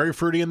very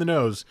fruity in the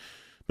nose,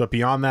 but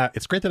beyond that,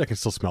 it's great that I can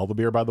still smell the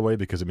beer, by the way,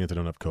 because it means I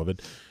don't have COVID.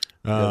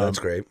 Yeah, that's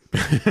great.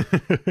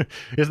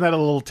 Isn't that a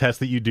little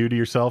test that you do to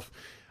yourself?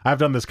 I've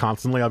done this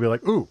constantly. I'll be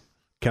like, ooh,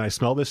 can I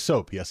smell this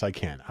soap? Yes, I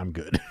can. I'm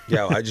good.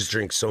 Yeah, I just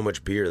drink so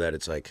much beer that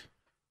it's like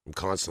I'm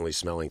constantly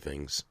smelling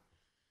things.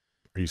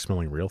 Are you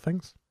smelling real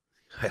things?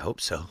 I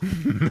hope so.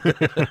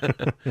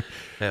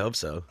 I hope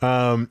so.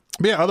 But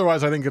yeah,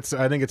 otherwise I think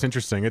it's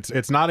interesting.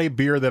 It's not a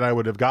beer that I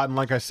would have gotten,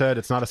 like I said.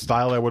 It's not a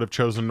style I would have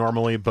chosen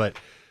normally, but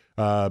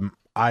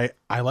I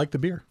like the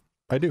beer.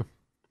 I do.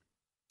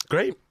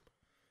 Great.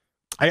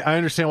 I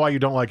understand why you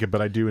don't like it,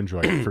 but I do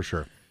enjoy it for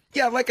sure.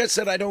 Yeah, like I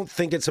said, I don't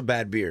think it's a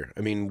bad beer.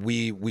 I mean,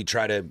 we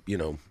try to,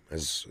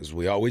 as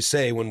we always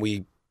say when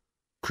we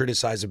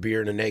criticize a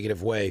beer in a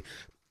negative way,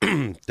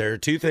 there are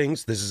two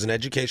things. This is an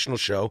educational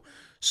show,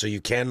 so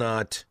you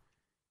cannot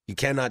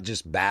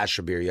just bash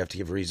a beer. You have to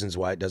give reasons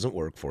why it doesn't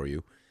work for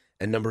you.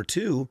 And number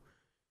two,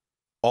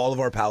 all of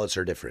our palates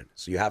are different.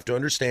 So you have to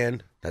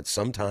understand that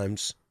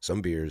sometimes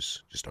some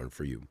beers just aren't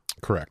for you.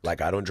 Correct.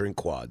 Like I don't drink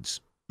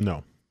quads.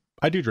 No.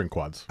 I do drink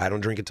quads. I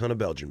don't drink a ton of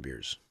Belgian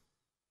beers.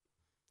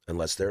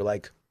 Unless they're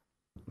like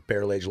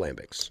barrel-aged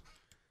lambics.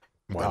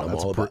 Wow, I'm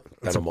all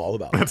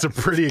about That's a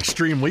pretty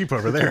extreme leap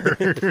over there.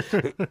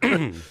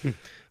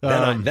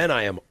 Then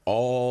I am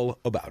all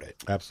about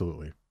it.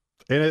 Absolutely.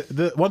 And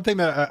the one thing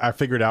that I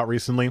figured out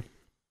recently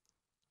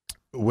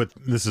with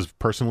this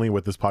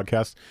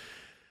podcast,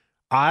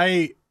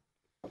 as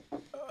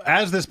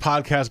this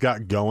podcast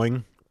got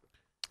going,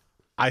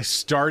 I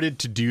started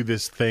to do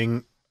this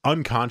thing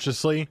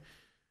unconsciously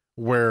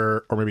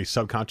or maybe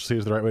subconsciously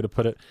is the right way to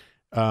put it,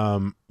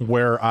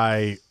 where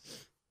I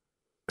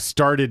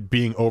started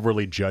being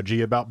overly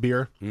judgy about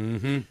beer.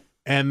 Mm-hmm.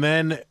 And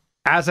then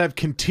as I've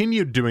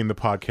continued doing the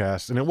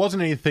podcast, and it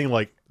wasn't anything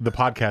like the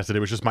podcast that it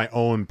was just my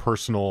own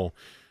personal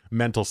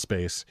mental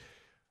space.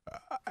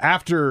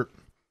 After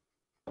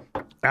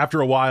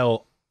a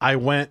while, I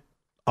went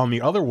on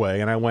the other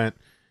way and I went,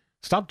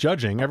 Stop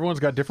judging. Everyone's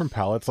got different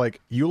palates.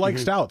 Like, you like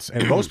stouts,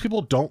 and most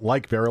people don't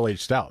like barrel-aged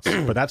stouts,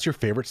 but that's your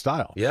favorite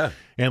style. Yeah.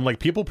 And, like,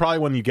 people probably,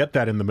 when you get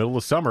that in the middle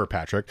of summer,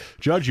 Patrick,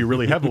 judge you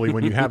really heavily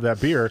when you have that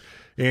beer,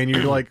 and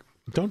you're like,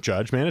 don't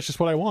judge, man. It's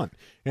just what I want.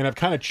 And I've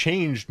kind of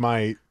changed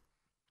my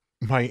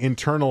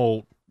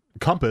internal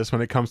compass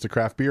when it comes to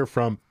craft beer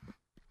from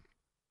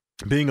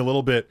being a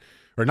little bit,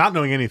 or not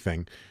knowing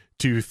anything,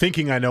 to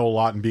thinking I know a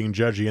lot and being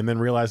judgy, and then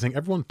realizing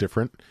everyone's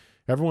different.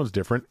 Everyone's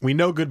different. We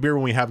know good beer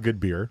when we have good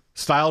beer.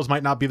 Styles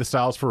might not be the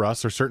styles for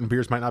us, or certain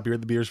beers might not be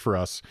the beers for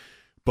us,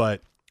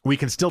 but we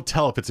can still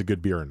tell if it's a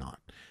good beer or not.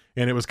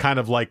 And it was kind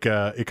of like,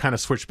 it kind of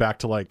switched back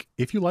to like,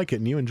 if you like it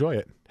and you enjoy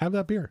it, have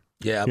that beer.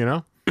 Yeah. You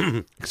know?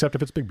 Except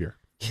if it's big beer.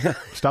 Yeah.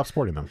 Stop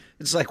sporting them.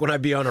 It's like when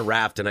I'd be on a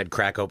raft and I'd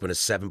crack open a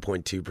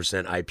 7.2%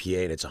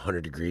 IPA and it's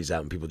 100 degrees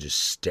out and people just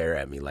stare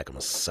at me like I'm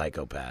a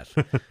psychopath.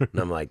 And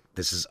I'm like,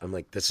 this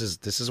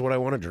is what I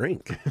want to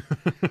drink.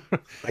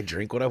 I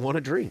drink what I want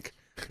to drink.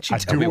 I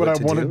do what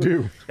I want to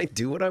do. I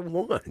do what I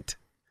want.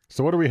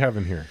 So what do we have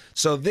in here?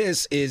 So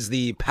this is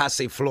the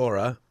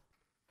Passiflora,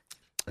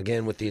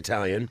 again with the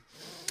Italian.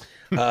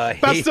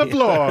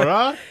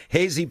 Passiflora.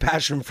 Hazy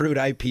passion fruit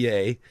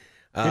IPA.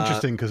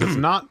 Interesting, because it's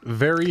not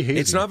very hazy.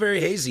 It's not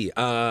very hazy.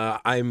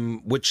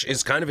 Which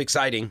is kind of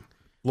exciting.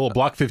 A little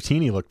Block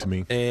 15-y look to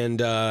me.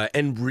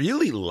 And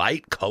really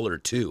light color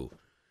too.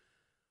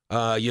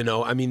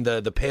 I mean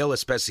the Pale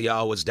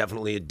Especial was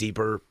definitely a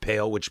deeper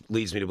pale, which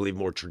leads me to believe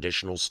more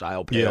traditional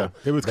style pale. Yeah,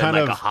 it was than kind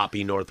like of a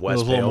hoppy Northwest. It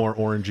was a pale. little more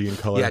orangey in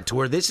color. Yeah, to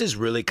where this is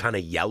really kind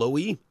of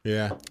yellowy.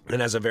 Yeah,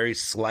 and has a very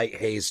slight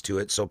haze to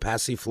it. So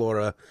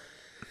Passiflora,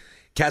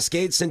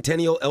 Cascade,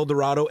 Centennial,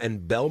 Eldorado,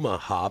 and Belma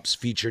hops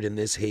featured in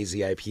this hazy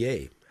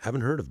IPA.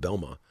 Haven't heard of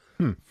Belma.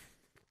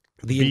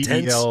 The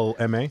intense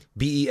B-E-L-M-A?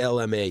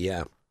 B-E-L-M-A,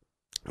 yeah.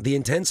 The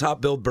intense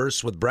hop build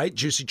bursts with bright,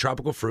 juicy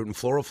tropical fruit and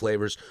floral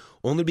flavors,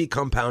 only to be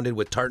compounded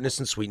with tartness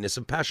and sweetness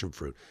of passion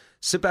fruit.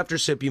 Sip after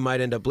sip, you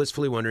might end up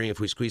blissfully wondering if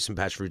we squeezed some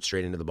passion fruit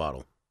straight into the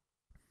bottle.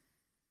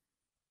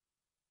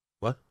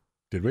 What?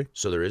 Did we?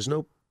 So there is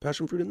no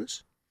passion fruit in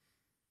this?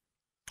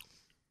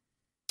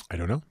 I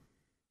don't know.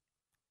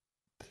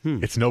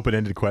 It's an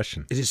open-ended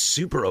question. It is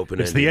super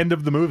open-ended. It's the end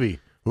of the movie.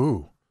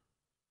 Ooh.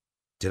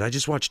 Did I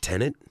just watch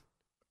Tenet?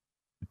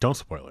 Don't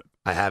spoil it.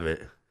 I haven't.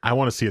 I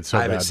want to see it so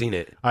I bad. haven't seen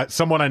it.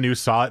 Someone I knew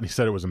saw it, and he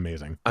said it was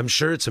amazing. I'm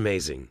sure it's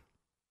amazing.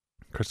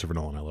 Christopher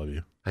Nolan, I love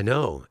you. I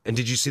know. And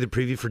did you see the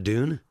preview for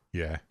Dune?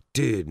 Yeah.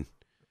 Dude,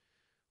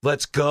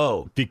 let's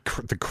go. The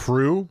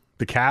crew,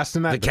 the cast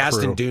in that. The cast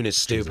crew, in Dune is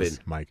stupid. Jesus,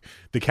 Mike.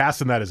 The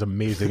cast in that is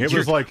amazing. It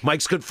was like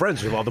Mike's good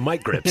friends with all the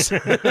mic grips.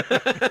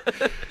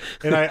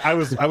 And I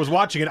was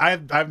watching it.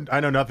 I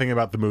know nothing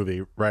about the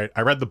movie, right?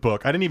 I read the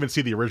book. I didn't even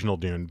see the original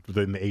Dune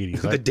in the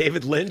 80s. The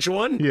David Lynch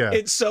one? Yeah.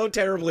 It's so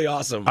terribly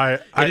awesome.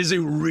 It is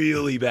a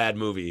really bad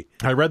movie.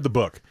 I read the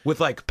book. With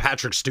like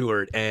Patrick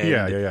Stewart and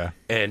Yeah.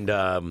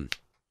 And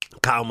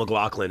Kyle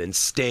MacLachlan and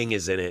Sting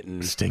is in it.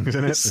 And Sting's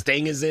in it?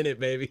 Sting is in it,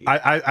 baby.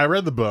 I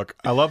read the book.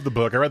 I love the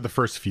book. I read the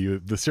first few.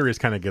 The series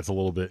kind of gets a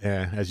little bit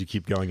as you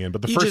keep going in,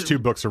 but the first two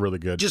books are really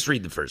good. Just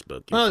read the first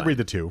book. I'll read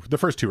the two. The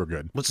first two are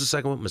good. What's the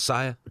second one?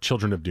 Messiah?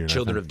 Children of Dune.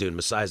 Children of Dune.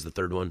 Messiah's the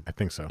third one? I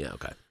think so. Yeah,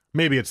 okay.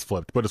 Maybe it's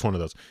flipped, but it's one of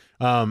those.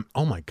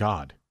 Oh my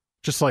God.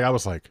 Just like I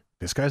was like,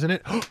 this guy's in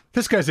it?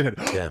 This guy's in it.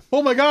 Yeah.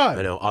 Oh my God.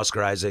 I know.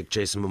 Oscar Isaac,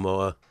 Jason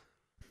Momoa.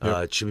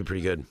 Yep. It should be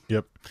pretty good.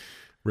 Yep.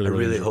 I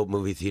really hope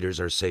movie theaters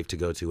are safe to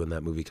go to when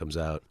that movie comes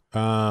out.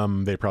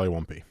 They probably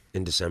won't be.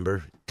 In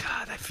December?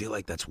 God, I feel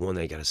like that's one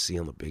they got to see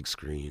on the big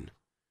screen.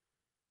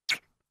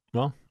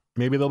 Well,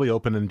 maybe they'll be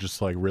open and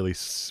just like really,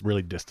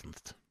 really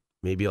distanced.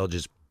 Maybe I'll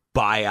just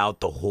buy out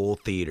the whole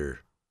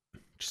theater.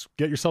 Just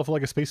get yourself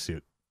like a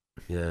spacesuit.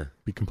 Yeah.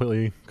 Be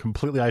completely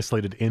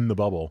isolated in the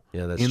bubble.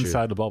 Yeah, that's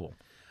inside true. the bubble.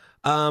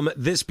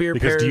 This beer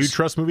because pairs... do you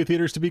trust movie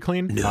theaters to be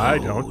clean? No, I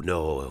don't.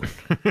 No.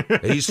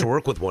 I used to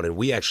work with one, and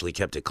we actually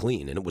kept it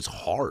clean, and it was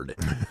hard.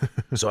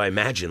 So I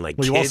imagine, like,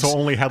 well, you kids... also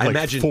only had,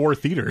 like, 4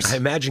 theaters. I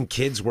imagine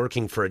kids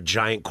working for a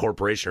giant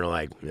corporation are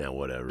like, yeah,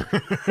 whatever.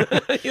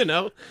 You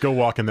know? Go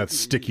walk in that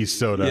sticky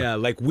soda. Yeah,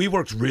 like, we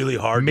worked really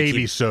hard Maybe to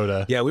keep...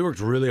 soda. Yeah, we worked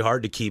really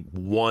hard to keep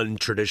one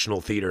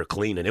traditional theater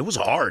clean, and it was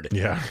hard.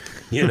 Yeah.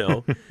 You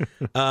know?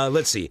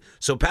 Let's see.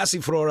 So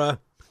Passiflora...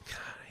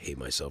 I hate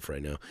myself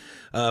right now.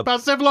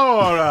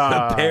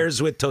 Passiflora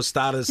pairs with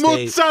tostadas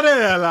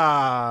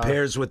mozzarella.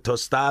 Pairs with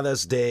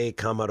tostadas de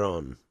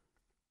camarón.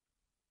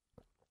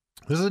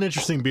 This is an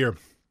interesting beer.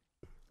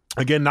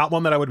 Again, not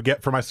one that I would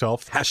get for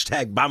myself.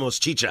 Hashtag Vamos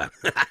Chicha.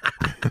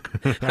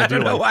 I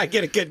don't know why I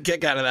get a good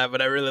kick out of that,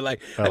 but I really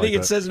like. I think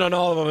it says it on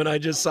all of them, and I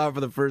just saw it for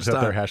the first time.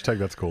 Is that their hashtag?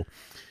 That's cool.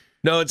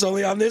 No, it's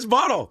only on this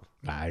bottle.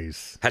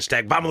 Nice.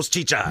 Hashtag Vamos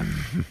Chicha.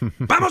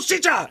 Vamos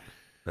Chicha.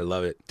 I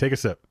love it. Take a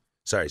sip.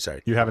 Sorry.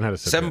 You haven't had a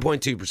sip.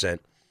 7.2%.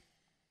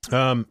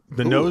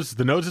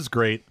 The nose is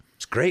great.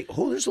 It's great.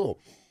 Oh, there's a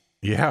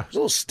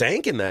little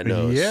stank in that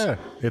nose. Yeah,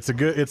 it's a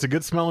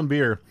good smelling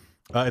beer.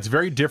 It's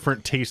very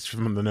different taste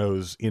from the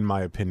nose, in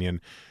my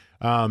opinion.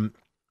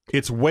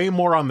 It's way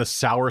more on the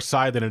sour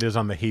side than it is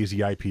on the hazy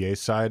IPA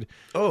side.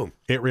 Oh,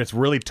 it's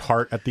really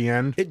tart at the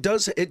end. It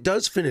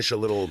does finish a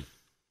little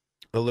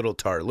A little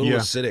tart, a little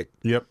acidic.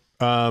 Yep.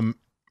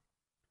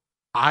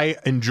 I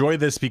enjoy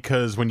this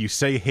because when you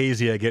say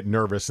hazy, I get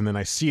nervous, and then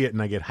I see it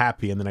and I get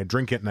happy, and then I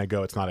drink it and I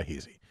go, it's not a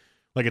hazy.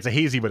 Like, it's a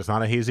hazy, but it's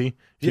not a hazy.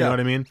 Do you know what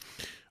I mean?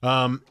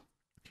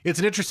 It's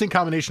an interesting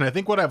combination. I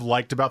think what I've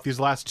liked about these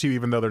last two,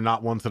 even though they're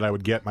not ones that I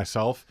would get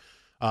myself,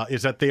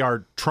 is that they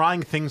are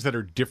trying things that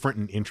are different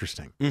and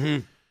interesting.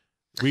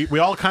 Mm-hmm. We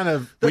all kind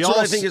of... That's what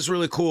I think is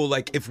really cool.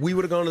 Like, if we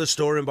would have gone to the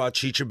store and bought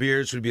Chicha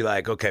beers, we'd be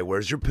like, okay,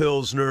 where's your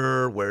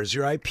Pilsner? Where's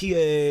your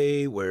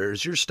IPA?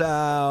 Where's your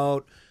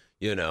Stout?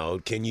 You know,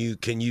 can you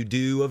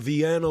do a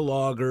Vienna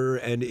lager,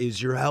 and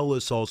is your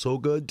Helles also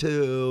good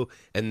too?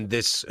 And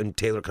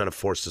Taylor kind of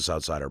forced us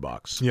outside our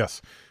box.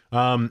 Yes.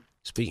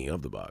 Speaking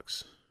of the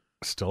box,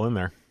 still in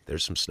there.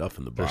 There's some stuff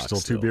in the box.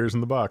 There's still 2 beers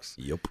in the box.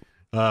 Yep.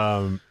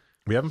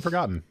 We haven't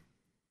forgotten.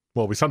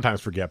 Well, we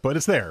sometimes forget, but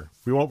it's there.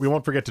 We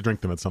won't forget to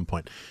drink them at some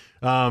point.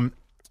 I'd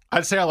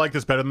say I like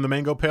this better than the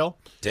Mango Pale.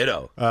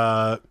 Ditto.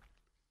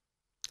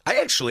 I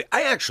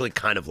actually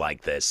kind of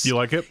like this. You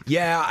like it?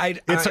 Yeah,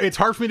 it's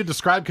hard for me to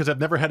describe because I've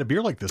never had a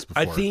beer like this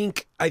before. I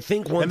think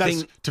one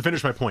thing to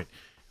finish my point.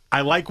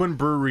 I like when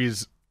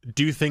breweries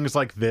do things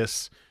like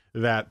this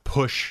that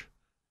push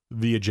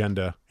the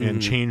agenda and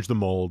change the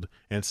mold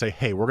and say,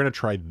 "Hey, we're going to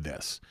try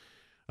this."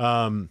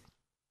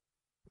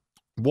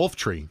 Wolf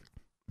Tree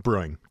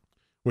Brewing,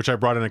 which I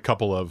brought in a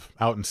couple of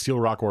out in Seal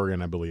Rock,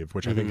 Oregon, I believe,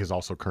 which I think is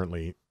also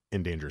currently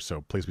in danger.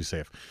 So please be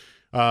safe.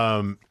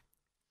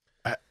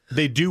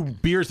 They do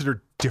beers that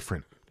are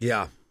different.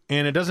 Yeah.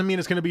 And it doesn't mean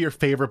it's going to be your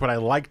favorite, but I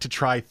like to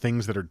try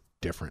things that are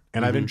different.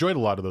 And I've enjoyed a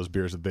lot of those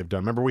beers that they've done.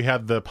 Remember, we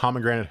had the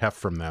pomegranate heft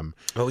from them.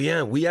 Oh,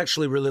 yeah. We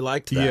actually really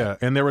liked that. Yeah.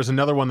 And there was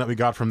another one that we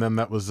got from them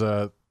that was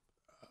a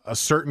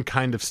certain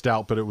kind of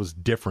stout, but it was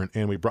different.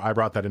 And I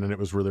brought that in, and it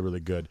was really, really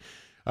good.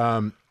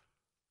 I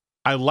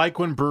like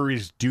when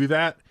breweries do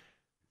that.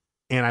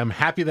 And I'm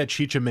happy that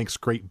Chicha makes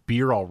great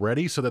beer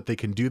already so that they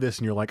can do this.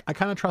 And you're like, I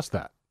kind of trust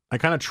that. I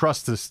kind of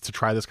trust this to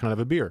try this kind of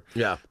a beer.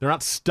 Yeah. They're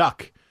not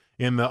stuck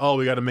in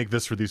we got to make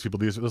this for these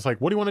people. It's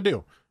like, what do you want to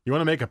do? You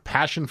want to make a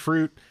passion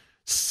fruit,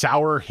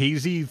 sour,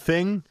 hazy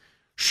thing?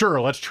 Sure,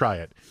 let's try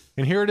it.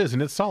 And here it is,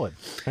 and it's solid.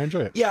 I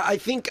enjoy it. Yeah, I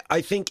think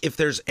if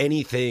there's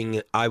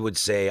anything I would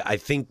say, I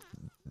think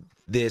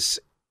this,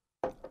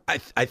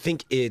 I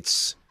think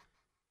it's,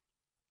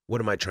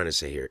 what am I trying to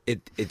say here?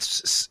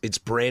 It's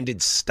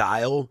branded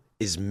style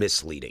is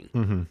misleading.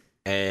 Mm-hmm.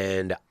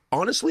 And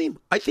honestly,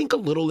 I think a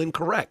little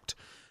incorrect.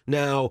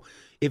 Now,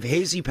 if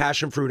hazy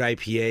passion fruit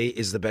IPA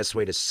is the best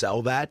way to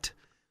sell that,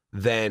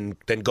 then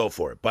go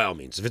for it, by all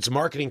means. If it's a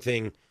marketing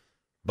thing,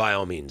 by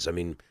all means. I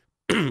mean,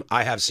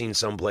 I have seen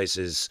some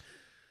places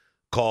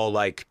call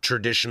like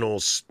traditional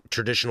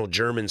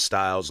German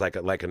styles like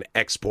an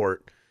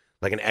export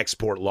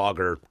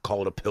lager,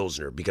 call it a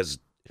Pilsner, because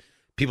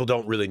people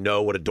don't really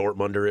know what a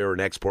Dortmunder or an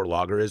export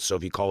lager is. So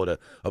if you call it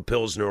a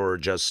Pilsner or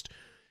just,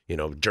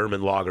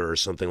 German lager or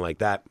something like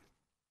that,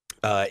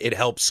 it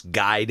helps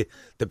guide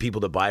the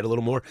people to buy it a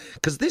little more.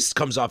 Because this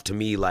comes off to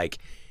me like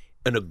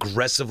an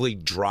aggressively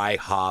dry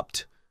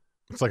hopped,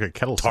 it's like a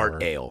kettle tart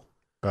sour ale.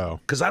 Oh,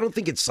 because I don't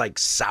think it's like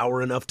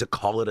sour enough to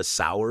call it a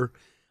sour.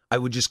 I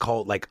would just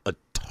call it like a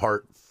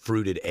tart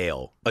fruited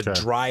ale, a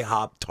dry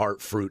hop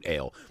tart fruit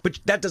ale. But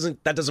that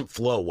doesn't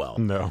flow well.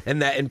 No,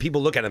 and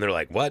people look at it and they're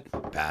like,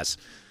 "What? Pass."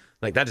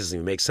 Like, that doesn't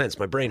even make sense.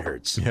 My brain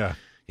hurts. Yeah,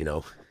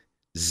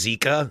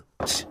 Zika,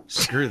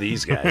 screw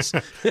these guys.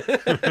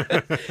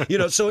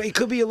 So it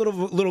could be a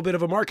little bit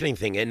of a marketing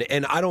thing,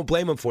 and I don't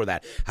blame them for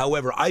that.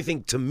 However, I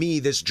think to me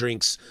this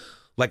drinks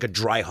like a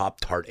dry hop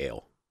tart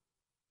ale.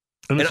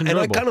 And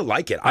I kind of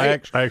like it. I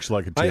actually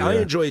like it too. I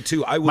enjoy it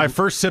too. My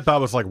first sip, I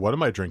was like, "What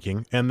am I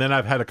drinking?" And then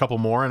I've had a couple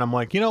more, and I'm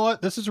like, you know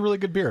what? This is a really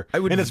good beer,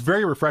 and it's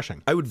very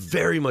refreshing. I would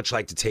very much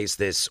like to taste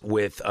this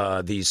with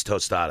these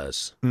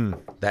tostadas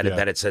that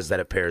it says that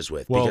it pairs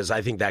with, because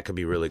I think that could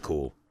be really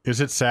cool. Is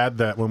it sad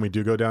that when we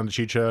do go down to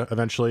Chicha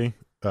eventually,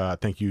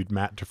 thank you,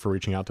 Matt, for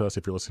reaching out to us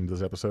if you're listening to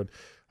this episode,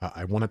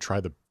 I want to try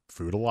the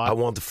food a lot. I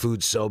want the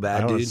food so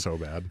bad, dude. So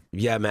bad.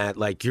 Yeah, Matt,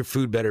 like, your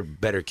food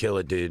better kill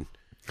it, dude.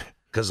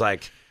 Because,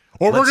 like...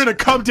 Or we're going to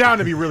come down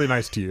and be really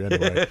nice to you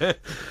anyway.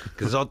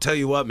 Because I'll tell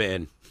you what,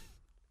 man.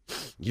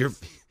 I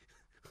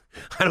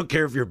don't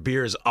care if your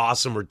beer is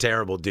awesome or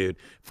terrible, dude.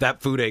 If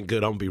that food ain't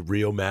good, I'm going to be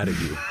real mad at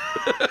you.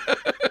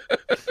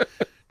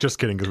 Just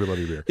kidding, because we love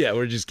your beer. Yeah,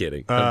 we're just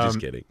kidding. I'm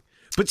just kidding.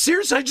 But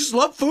seriously, I just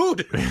love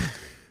food.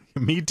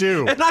 Me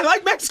too. And I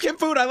like Mexican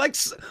food. I like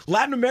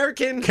Latin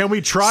American. Can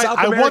we try? South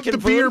I want the American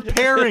beer food.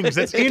 pairings.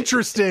 That's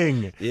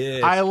interesting.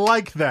 Yeah. I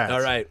like that. All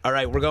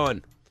right, we're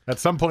going. At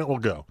some point, we'll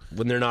go.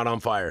 When they're not on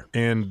fire.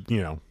 And,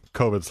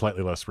 COVID's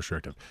slightly less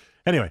restrictive.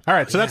 Anyway, all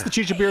right, so that's the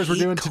Chicha beers we're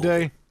doing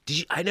today.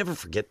 I never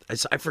forget.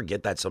 I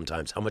forget that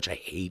sometimes, how much I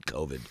hate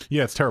COVID.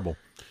 Yeah, it's terrible.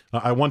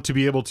 I want to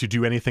be able to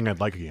do anything I'd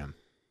like again.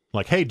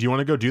 Like, hey, do you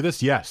want to go do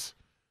this? Yes.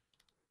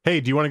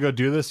 Hey, do you want to go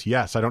do this?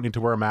 Yes. I don't need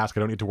to wear a mask.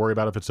 I don't need to worry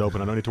about if it's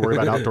open. I don't need to worry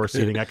about outdoor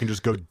seating. I can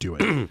just go do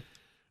it.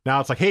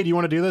 Now it's like, hey, do you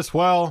want to do this?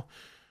 Well,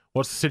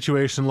 what's the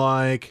situation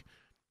like?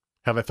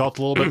 Have I felt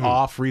a little bit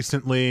off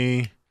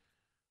recently?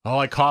 Oh,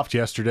 I coughed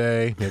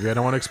yesterday. Maybe I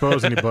don't want to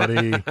expose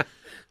anybody.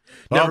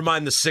 Never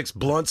mind the 6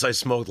 blunts I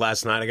smoked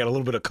last night. I got a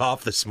little bit of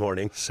cough this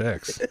morning.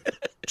 6.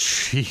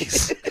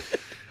 Jeez.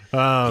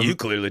 You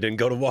clearly didn't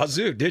go to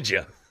Wazoo, did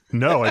you?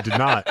 No, I did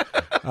not.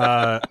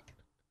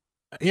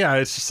 Yeah,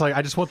 it's just like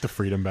I just want the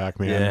freedom back,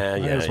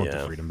 man. I just want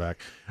the freedom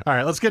back. All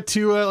right, let's get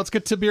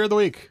to beer of the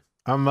week.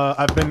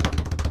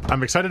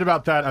 I'm excited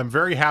about that. I'm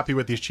very happy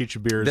with these Chicha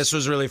beers. This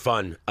was really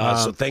fun.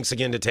 So thanks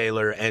again to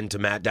Taylor and to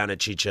Matt down at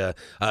Chicha.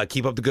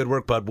 Keep up the good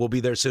work, bud. We'll be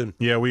there soon.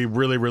 Yeah, we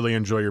really, really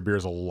enjoy your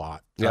beers a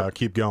lot. Yep.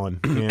 Keep going.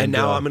 And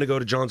now I'm going to go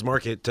to John's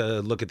Market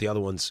to look at the other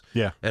ones.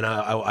 Yeah. And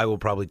I will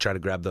probably try to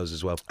grab those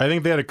as well. I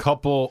think they had a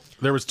couple.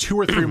 There was 2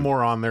 or 3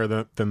 more on there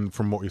than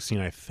from what we've seen,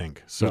 I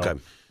think. So,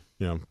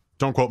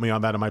 don't quote me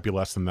on that. It might be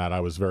less than that. I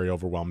was very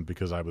overwhelmed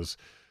because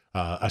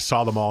I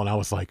saw them all and I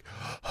was like,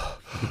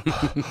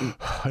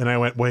 and I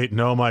went, wait,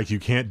 no, Mike, you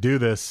can't do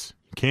this.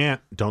 You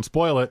can't. Don't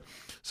spoil it.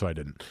 So I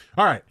didn't.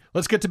 All right,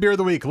 let's get to beer of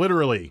the week,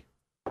 literally,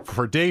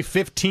 for day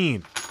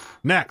 15.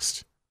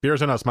 Next,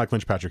 Beers on Us, Mike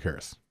Lynch, Patrick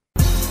Harris.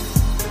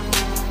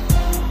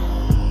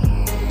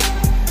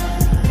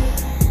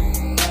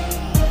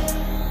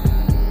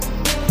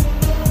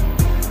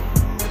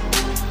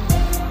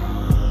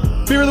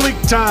 Beer of the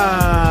week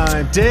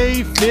time,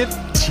 day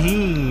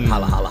 15.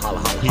 Holla, holla, holla,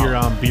 holla. Here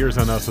on Beers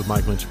on Us with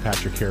Mike Lynch and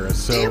Patrick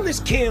Harris. So, damn, this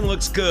can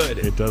looks good.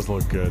 It does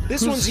look good.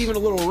 This one's even a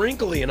little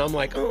wrinkly, and I'm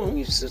like, oh,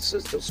 he's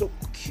so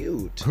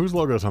cute. Whose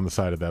logo's on the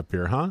side of that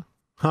beer, huh?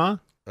 Huh?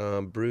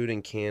 Brewed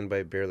and canned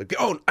by Barely.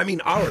 Oh, I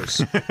mean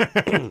ours.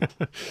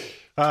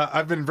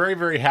 I've been very,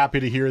 very happy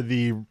to hear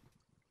the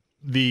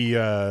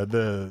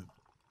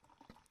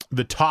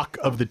talk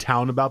of the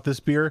town about this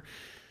beer.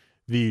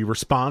 The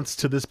response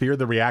to this beer,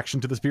 the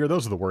reaction to this beer,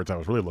 those are the words I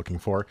was really looking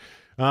for.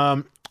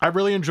 I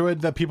really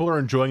enjoyed that people are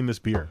enjoying this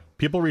beer.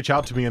 People reach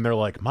out to me and they're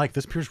like, Mike,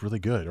 this beer's really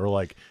good. Or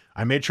like,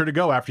 I made sure to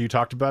go after you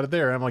talked about it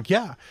there. And I'm like,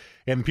 yeah.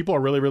 And people are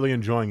really, really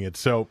enjoying it.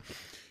 So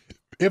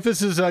if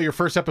this is your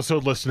first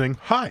episode listening,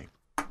 hi.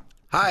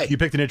 Hi. You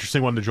picked an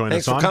interesting one to join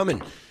Thanks us on.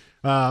 Thanks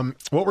for coming.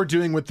 What we're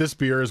doing with this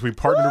beer is we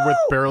partnered with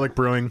Barrel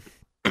Brewing.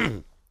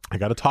 I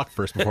got to talk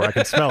first before I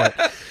can smell it.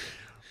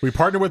 We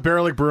partnered with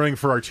Barrel Brewing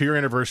for our 2-year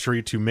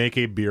anniversary to make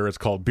a beer. It's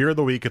called Beer of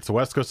the Week. It's a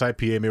West Coast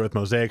IPA made with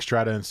Mosaic,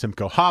 Strata, and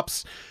Simcoe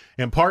hops.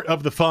 And part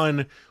of the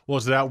fun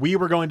was that we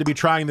were going to be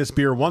trying this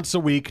beer once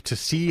a week to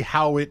see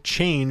how it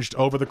changed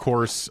over the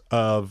course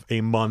of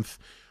a month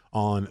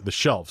on the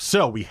shelf.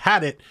 So we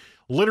had it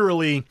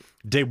literally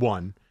day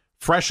 1,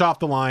 fresh off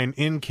the line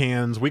in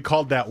cans. We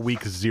called that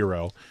week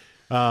 0.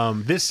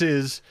 This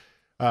is,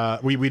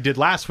 we did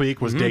last week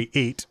was day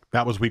 8.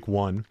 That was week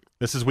 1.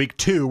 This is week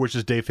 2, which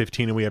is day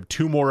 15, and we have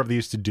 2 more of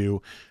these to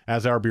do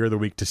as our beer of the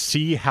week to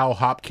see how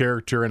hop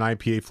character and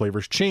IPA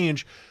flavors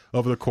change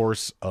over the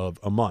course of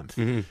a month.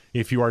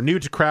 If you are new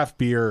to craft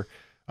beer,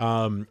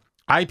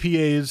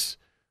 IPAs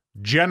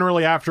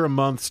generally after a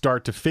month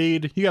start to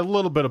fade. You got a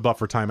little bit of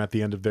buffer time at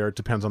the end of there. It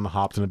depends on the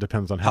hops and it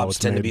depends on how hops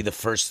it's made. Hops tend to be the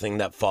first thing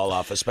that fall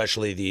off,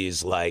 especially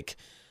these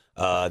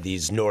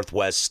these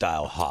Northwest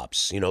style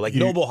hops. Like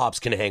Noble hops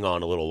can hang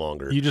on a little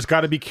longer. You just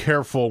got to be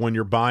careful when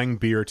you're buying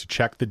beer to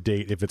check the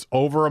date. If it's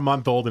over a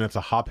month old and it's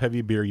a hop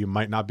heavy beer, you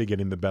might not be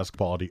getting the best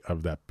quality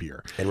of that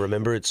beer. And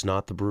remember, it's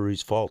not the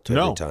brewery's fault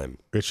every time.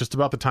 It's just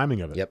about the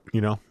timing of it.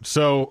 Yep.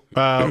 So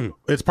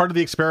it's part of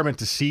the experiment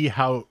to see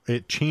how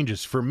it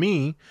changes. For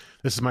me,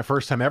 this is my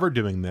first time ever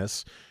doing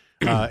this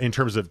in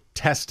terms of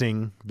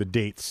testing the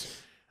dates.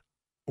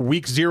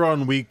 Week 0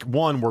 and week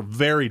 1 were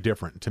very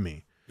different to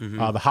me.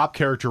 The hop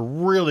character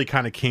really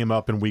kind of came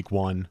up in week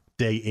 1,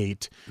 day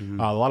 8.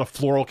 A lot of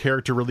floral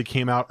character really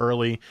came out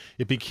early.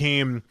 It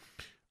became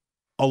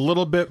a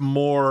little bit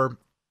more,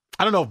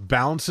 I don't know if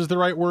balance is the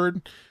right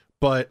word,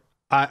 but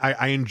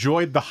I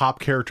enjoyed the hop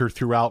character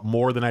throughout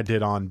more than I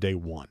did on day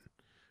 1.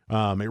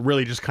 It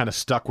really just kind of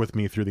stuck with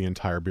me through the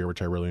entire beer,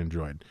 which I really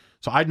enjoyed.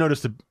 So I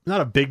noticed, not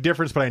a big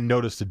difference, but I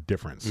noticed a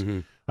difference.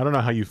 I don't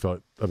know how you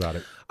felt about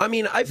it. I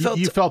mean, I felt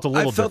you felt a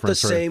little different. I felt the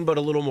same, but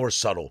a little more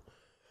subtle.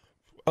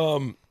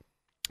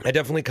 I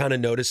definitely kind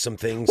of noticed some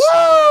things.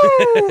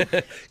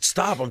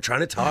 Stop! I'm trying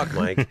to talk,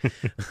 Mike.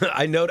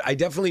 I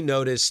definitely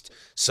noticed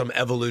some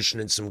evolution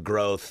and some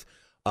growth,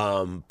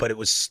 but it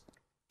was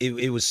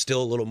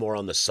still a little more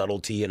on the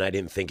subtlety, and I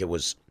didn't think it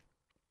was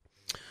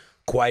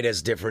quite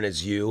as different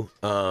as you.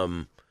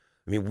 I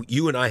mean,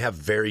 you and I have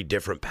very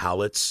different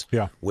palates,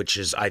 which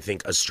is, I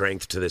think, a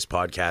strength to this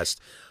podcast.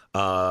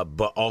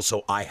 But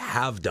also, I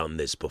have done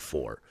this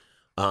before,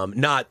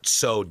 not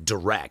so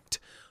direct,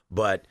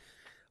 but.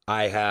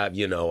 I have,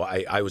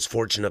 I was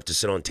fortunate enough to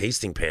sit on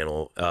tasting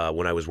panel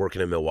when I was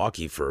working in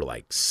Milwaukee for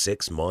like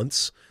 6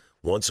 months,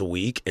 once a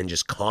week, and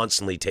just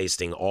constantly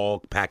tasting all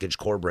packaged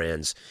core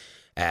brands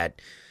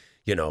at,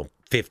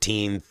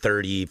 15,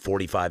 30,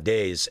 45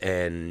 days.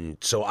 And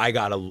so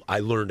I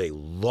learned a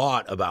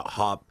lot about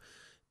hop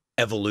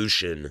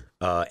evolution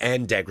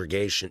and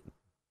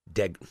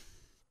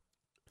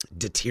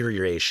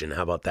deterioration.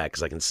 How about that?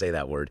 Because I can say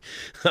that word.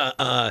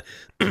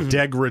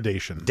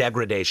 Degradation.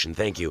 Degradation.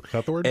 Thank you. Is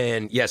that the word?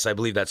 And yes, I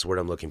believe that's the word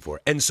I'm looking for.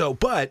 And so,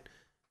 but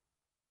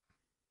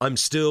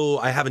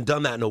I haven't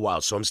done that in a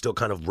while, so I'm still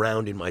kind of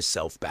rounding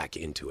myself back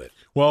into it.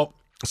 Well,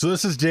 so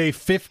this is day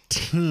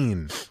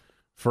 15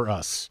 for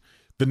us.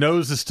 The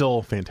nose is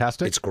still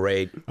fantastic. It's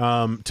great.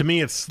 To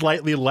me, it's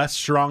slightly less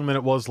strong than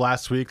it was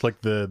last week.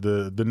 Like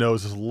the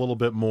nose is a little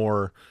bit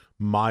more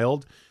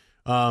mild.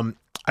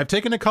 I've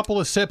taken a couple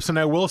of sips, and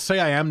I will say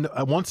I'm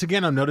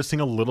noticing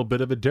a little bit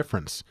of a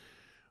difference.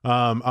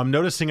 I'm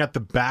noticing at the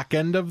back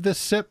end of this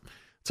sip,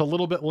 it's a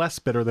little bit less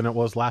bitter than it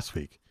was last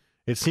week.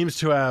 It seems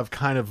to have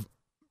kind of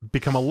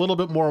become a little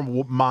bit more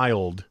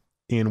mild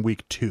in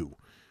week 2,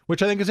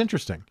 which I think is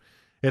interesting.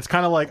 It's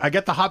kind of like I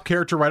get the hop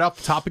character right off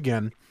the top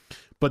again,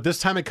 but this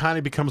time it kind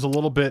of becomes a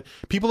little bit.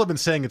 People have been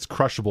saying it's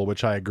crushable,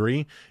 which I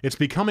agree. It's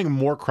becoming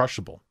more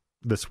crushable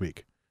this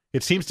week.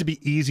 It seems to be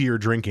easier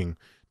drinking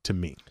to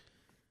me.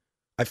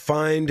 I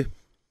find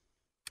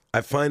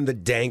the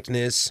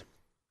dankness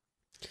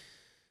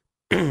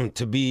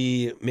to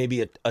be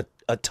maybe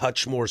a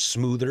touch more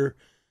smoother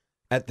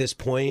at this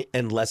point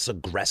and less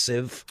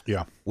aggressive.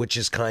 Yeah. Which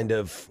is kind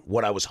of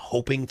what I was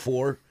hoping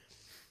for.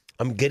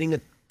 I'm getting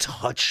a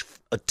touch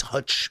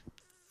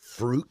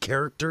fruit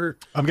character.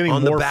 I'm getting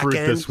on more the back fruit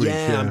end. this week.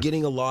 Yeah, Yeah, I'm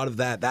getting a lot of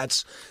that.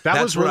 That's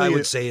was what I really-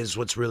 would say is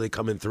what's really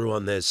coming through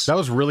on this. That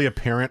was really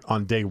apparent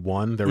on day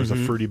 1. There was a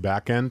fruity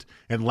back end,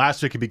 and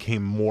last week it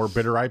became more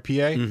bitter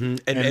IPA,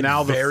 and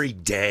now very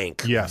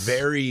dank, Yes.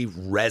 very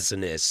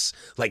resinous.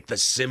 Like the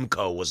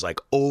Simcoe was like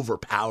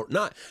overpowered,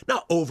 not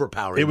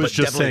overpowering. It was but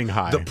just definitely saying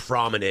high. The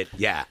prominent,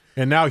 yeah.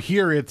 and now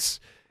here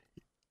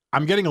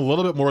I'm getting a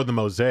little bit more of the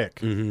Mosaic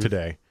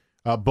today,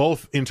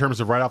 both in terms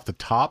of right off the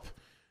top.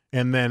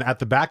 And then at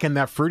the back end,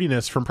 that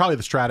fruitiness from probably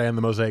the Strata and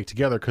the Mosaic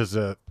together, because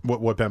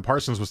what Ben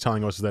Parsons was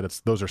telling us is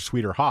that those are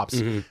sweeter hops.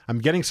 I'm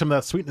getting some of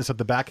that sweetness at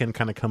the back end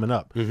kind of coming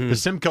up. The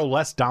Simcoe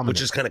less dominant.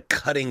 Which is kind of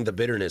cutting the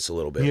bitterness a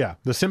little bit. Yeah,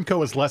 the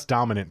Simcoe is less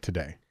dominant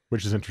today,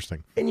 which is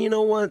interesting. And you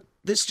know what?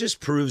 This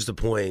just proves the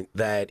point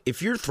that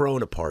if you're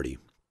throwing a party,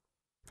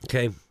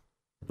 okay,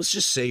 let's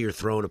just say you're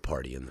throwing a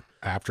party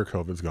After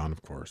COVID's gone,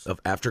 of course.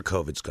 after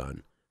COVID's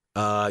gone.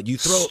 You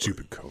throw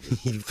Stupid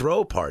COVID. You throw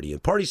a party,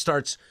 and party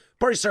starts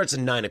at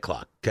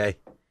 9:00. Okay,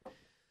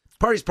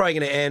 party's probably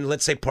going to end.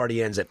 Let's say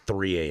party ends at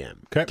 3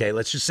 a.m. Okay,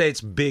 let's just say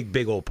it's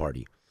big old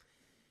party.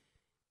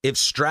 If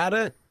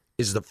Strata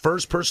is the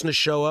first person to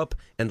show up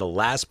and the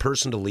last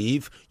person to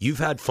leave, you've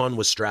had fun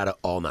with Strata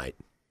all night.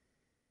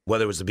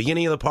 Whether it was the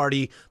beginning of the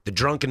party, the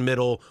drunken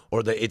middle,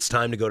 or the it's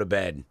time to go to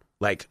bed.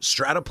 Like,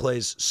 Strata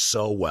plays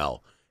so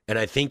well, and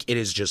I think it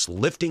is just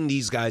lifting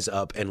these guys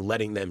up and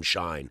letting them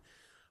shine.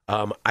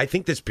 I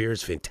think this beer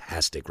is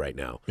fantastic right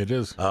now. It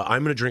is.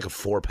 I'm going to drink a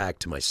 4-pack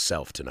to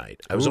myself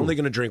tonight. I was only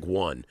going to drink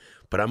one,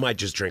 but I might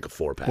just drink a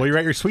 4-pack. Well, you're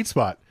at your sweet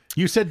spot.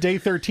 You said day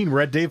 13. We're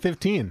at day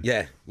 15.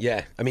 Yeah.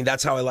 I mean,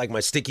 that's how I like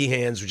my Sticky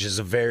Hands, which is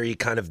a very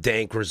kind of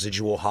dank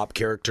residual hop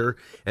character,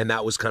 and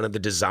that was kind of the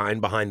design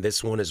behind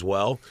this one as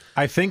well.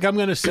 I think I'm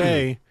going to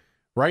say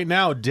right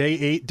now, day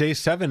 8, day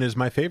 7 is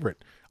my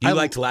favorite. You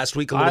liked last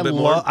week a little bit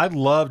more? I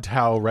loved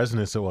how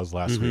resinous it was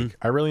last week.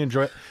 I really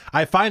enjoy it.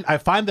 I find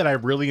that I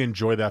really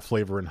enjoy that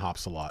flavor in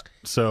hops a lot.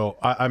 So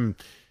I'm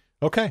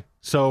okay.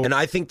 So And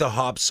I think the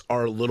hops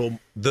are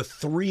the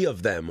three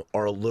of them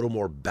are a little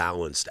more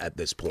balanced at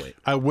this point.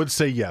 I would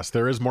say yes,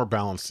 there is more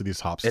balance to these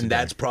hops. And today.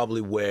 that's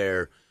probably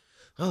where,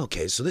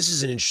 okay, so this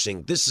is an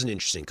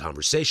interesting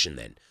conversation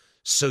then.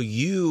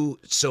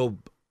 So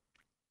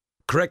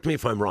correct me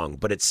if I'm wrong,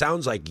 but it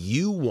sounds like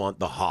you want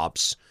the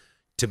hops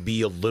to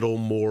be a little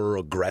more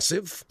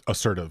aggressive.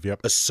 Assertive, yep.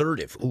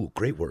 Assertive. Ooh,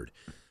 great word.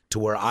 To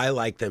where I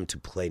like them to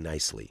play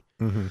nicely.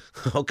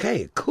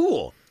 Okay,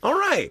 cool. All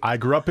right. I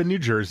grew up in New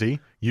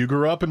Jersey. You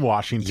grew up in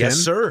Washington. Yes,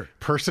 sir.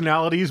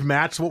 Personalities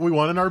match what we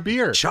want in our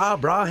beer. Cha,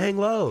 brah, hang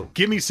low.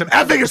 Give me some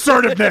effing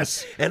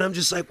assertiveness. And I'm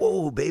just like,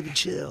 whoa, baby,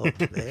 chill,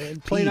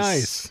 man. Play Peace,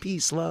 nice.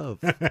 Peace, love.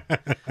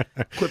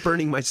 Quit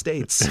burning my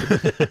states.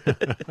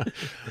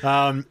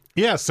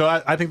 Yeah, so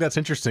I think that's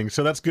interesting.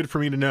 So that's good for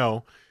me to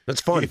know. That's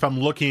fun. If I'm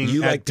looking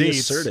You at like the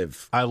dates,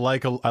 assertive. I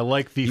like the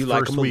You first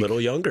like them a week. little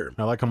younger.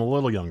 I like them a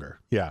little younger.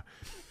 Yeah.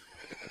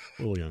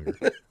 A little younger.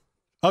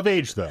 Of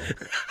age, though.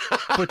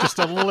 But just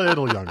a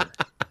little younger.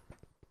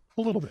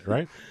 A little bit,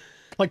 right?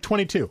 Like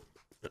 22.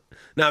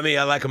 Not me.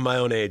 I like them my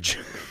own age.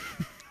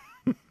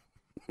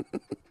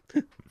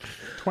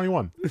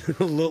 21.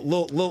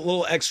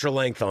 little extra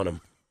length on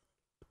them.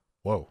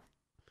 Whoa.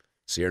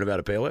 Sierra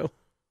Nevada Pale Ale?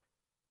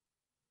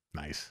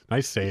 Nice.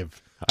 Nice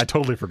save. I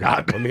totally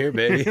forgot. I'm here,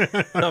 baby.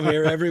 I'm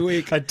here every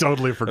week. I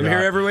totally forgot. I'm here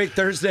every week,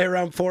 Thursday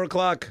around 4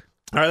 o'clock.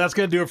 All right, that's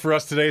going to do it for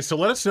us today. So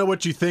let us know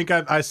what you think.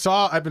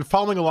 I've been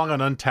following along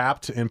on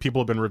Untapped, and people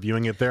have been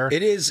reviewing it there.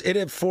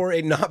 For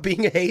it not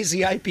being a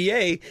hazy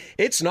IPA,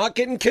 it's not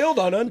getting killed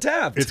on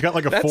Untapped. It's got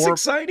like a That's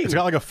exciting. It's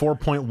got like a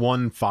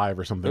 4.15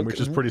 or something,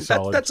 which is pretty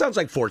solid. That sounds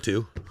like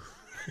 4.2.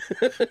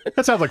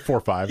 That sounds like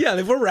 4.5. Yeah,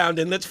 if we're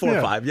rounding, that's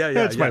 4.5. Yeah.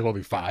 It might well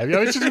be 5. Yeah,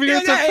 it's just,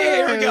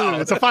 Here we go.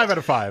 It's a 5 out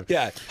of 5.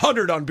 Yeah,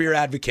 100 on Beer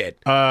Advocate.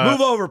 Move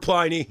over,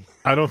 Pliny.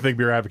 I don't think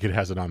Beer Advocate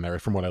has it on there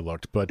from what I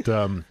looked, but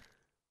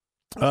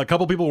A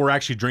couple people were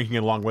actually drinking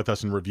it along with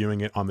us and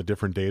reviewing it on the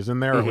different days in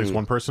there. At least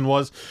one person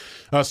was.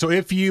 So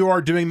if you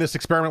are doing this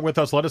experiment with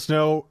us, let us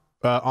know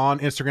on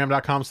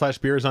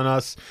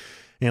Instagram.com/beersonuss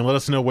and let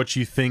us know what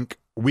you think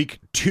week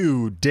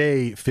 2,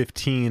 day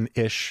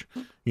 15-ish.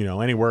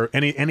 Anywhere,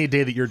 any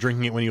day that you're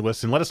drinking it when you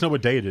listen. Let us know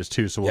what day it is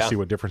too, so we'll see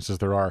what differences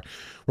there are.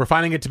 We're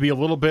finding it to be a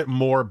little bit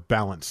more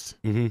balanced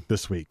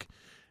this week.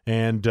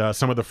 And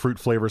some of the fruit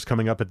flavors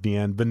coming up at the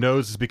end. The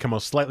nose has become a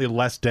slightly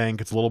less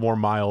dank. It's a little more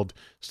mild.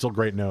 Still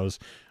great nose.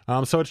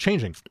 So it's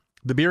changing.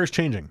 The beer is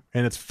changing,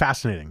 and it's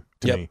fascinating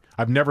to me.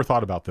 I've never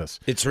thought about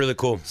this. It's really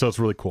cool. So it's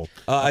really cool.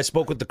 I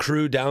spoke with the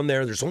crew down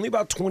there. There's only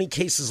about 20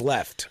 cases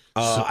left.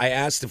 I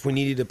asked if we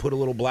needed to put a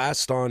little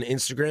blast on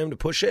Instagram to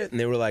push it, and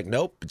they were like,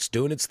 nope, it's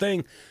doing its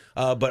thing.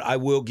 But I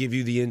will give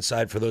you the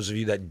inside for those of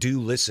you that do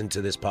listen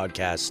to this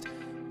podcast.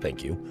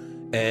 Thank you.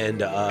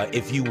 And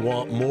if you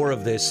want more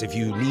of this, if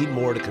you need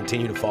more to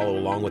continue to follow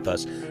along with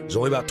us, there's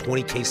only about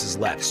 20 cases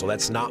left, so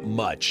that's not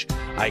much.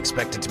 I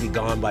expect it to be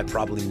gone by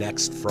probably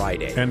next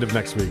Friday. End of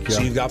next week, yeah.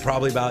 So you've got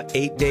probably about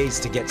 8 days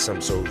to get some.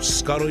 So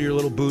scuttle your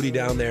little booty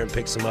down there and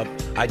pick some up.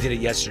 I did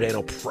it yesterday, and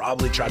I'll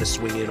probably try to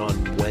swing in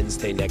on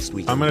Wednesday next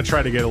week. I'm going to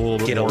try to get a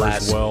little bit more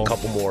as well.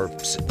 Couple more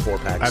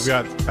 4-packs.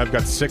 I've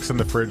got 6 in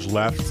the fridge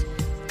left.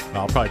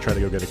 I'll probably try to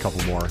go get a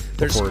couple more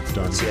before it's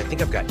done. See, I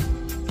think I've got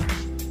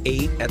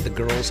 8 at the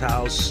girl's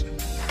house,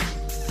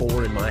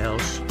 4 in my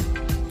house.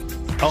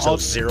 So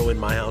 0 in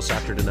my house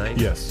after tonight.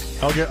 Yes,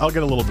 I'll get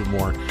a little bit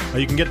more.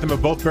 You can get them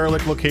at both Bear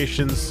Lick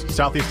locations: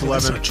 Southeast 11.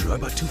 That's not true. I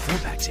bought 2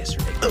 4-packs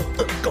yesterday.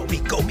 Go me,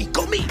 go me,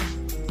 go me.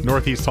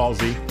 Northeast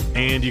Halsey,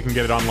 and you can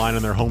get it online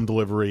on their home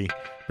delivery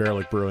Bear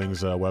Lick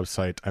Brewing's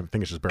website. I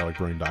think it's just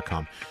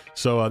bearlickbrewing.com.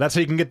 So that's how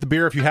you can get the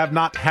beer if you have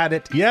not had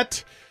it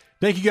yet.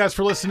 Thank you guys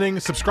for listening.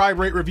 Subscribe,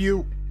 rate,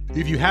 review.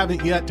 If you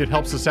haven't yet, it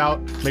helps us out.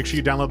 Make sure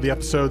you download the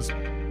episodes.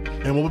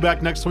 And we'll be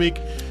back next week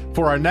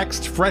for our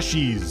next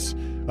Freshies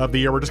of the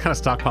year. We're just kind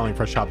of stockpiling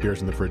fresh hop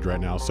beers in the fridge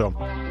right now. So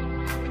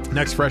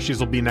next Freshies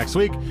will be next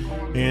week.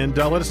 And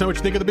let us know what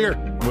you think of the beer.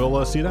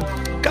 We'll see you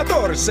then.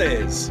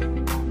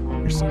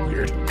 14. You're so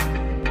weird.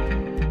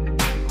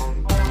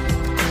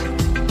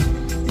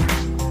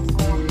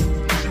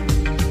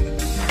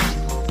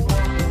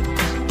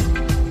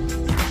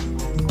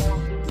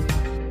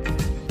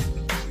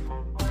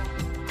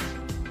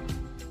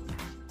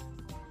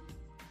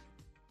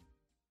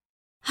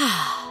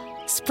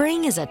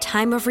 Spring is a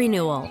time of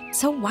renewal,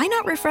 so why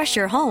not refresh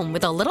your home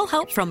with a little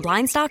help from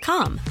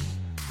Blinds.com?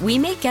 We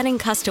make getting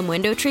custom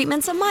window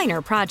treatments a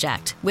minor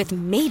project with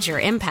major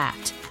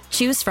impact.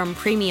 Choose from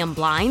premium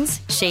blinds,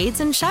 shades,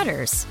 and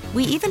shutters.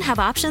 We even have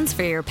options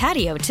for your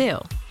patio, too.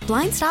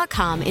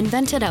 Blinds.com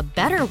invented a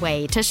better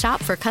way to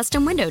shop for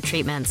custom window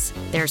treatments.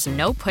 There's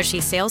no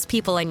pushy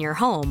salespeople in your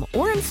home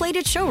or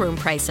inflated showroom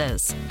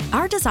prices.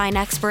 Our design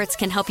experts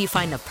can help you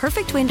find the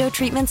perfect window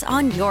treatments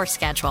on your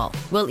schedule.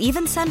 We'll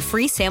even send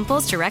free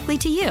samples directly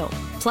to you.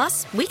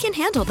 Plus, we can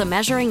handle the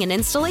measuring and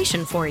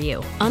installation for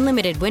you.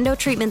 Unlimited window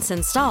treatments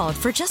installed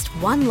for just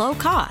one low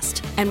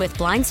cost. And with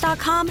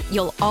Blinds.com,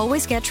 you'll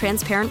always get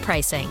transparent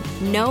pricing.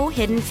 No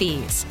hidden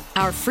fees.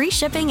 Our free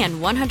shipping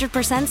and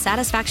 100%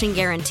 satisfaction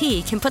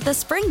guarantee can put the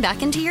spring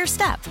back into your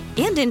step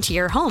and into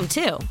your home,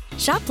 too.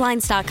 Shop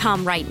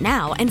Blinds.com right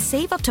now and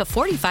save up to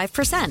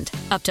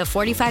 45%. Up to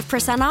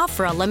 45% off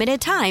for a limited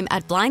time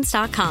at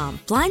Blinds.com.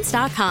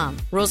 Blinds.com.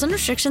 Rules and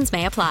restrictions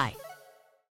may apply.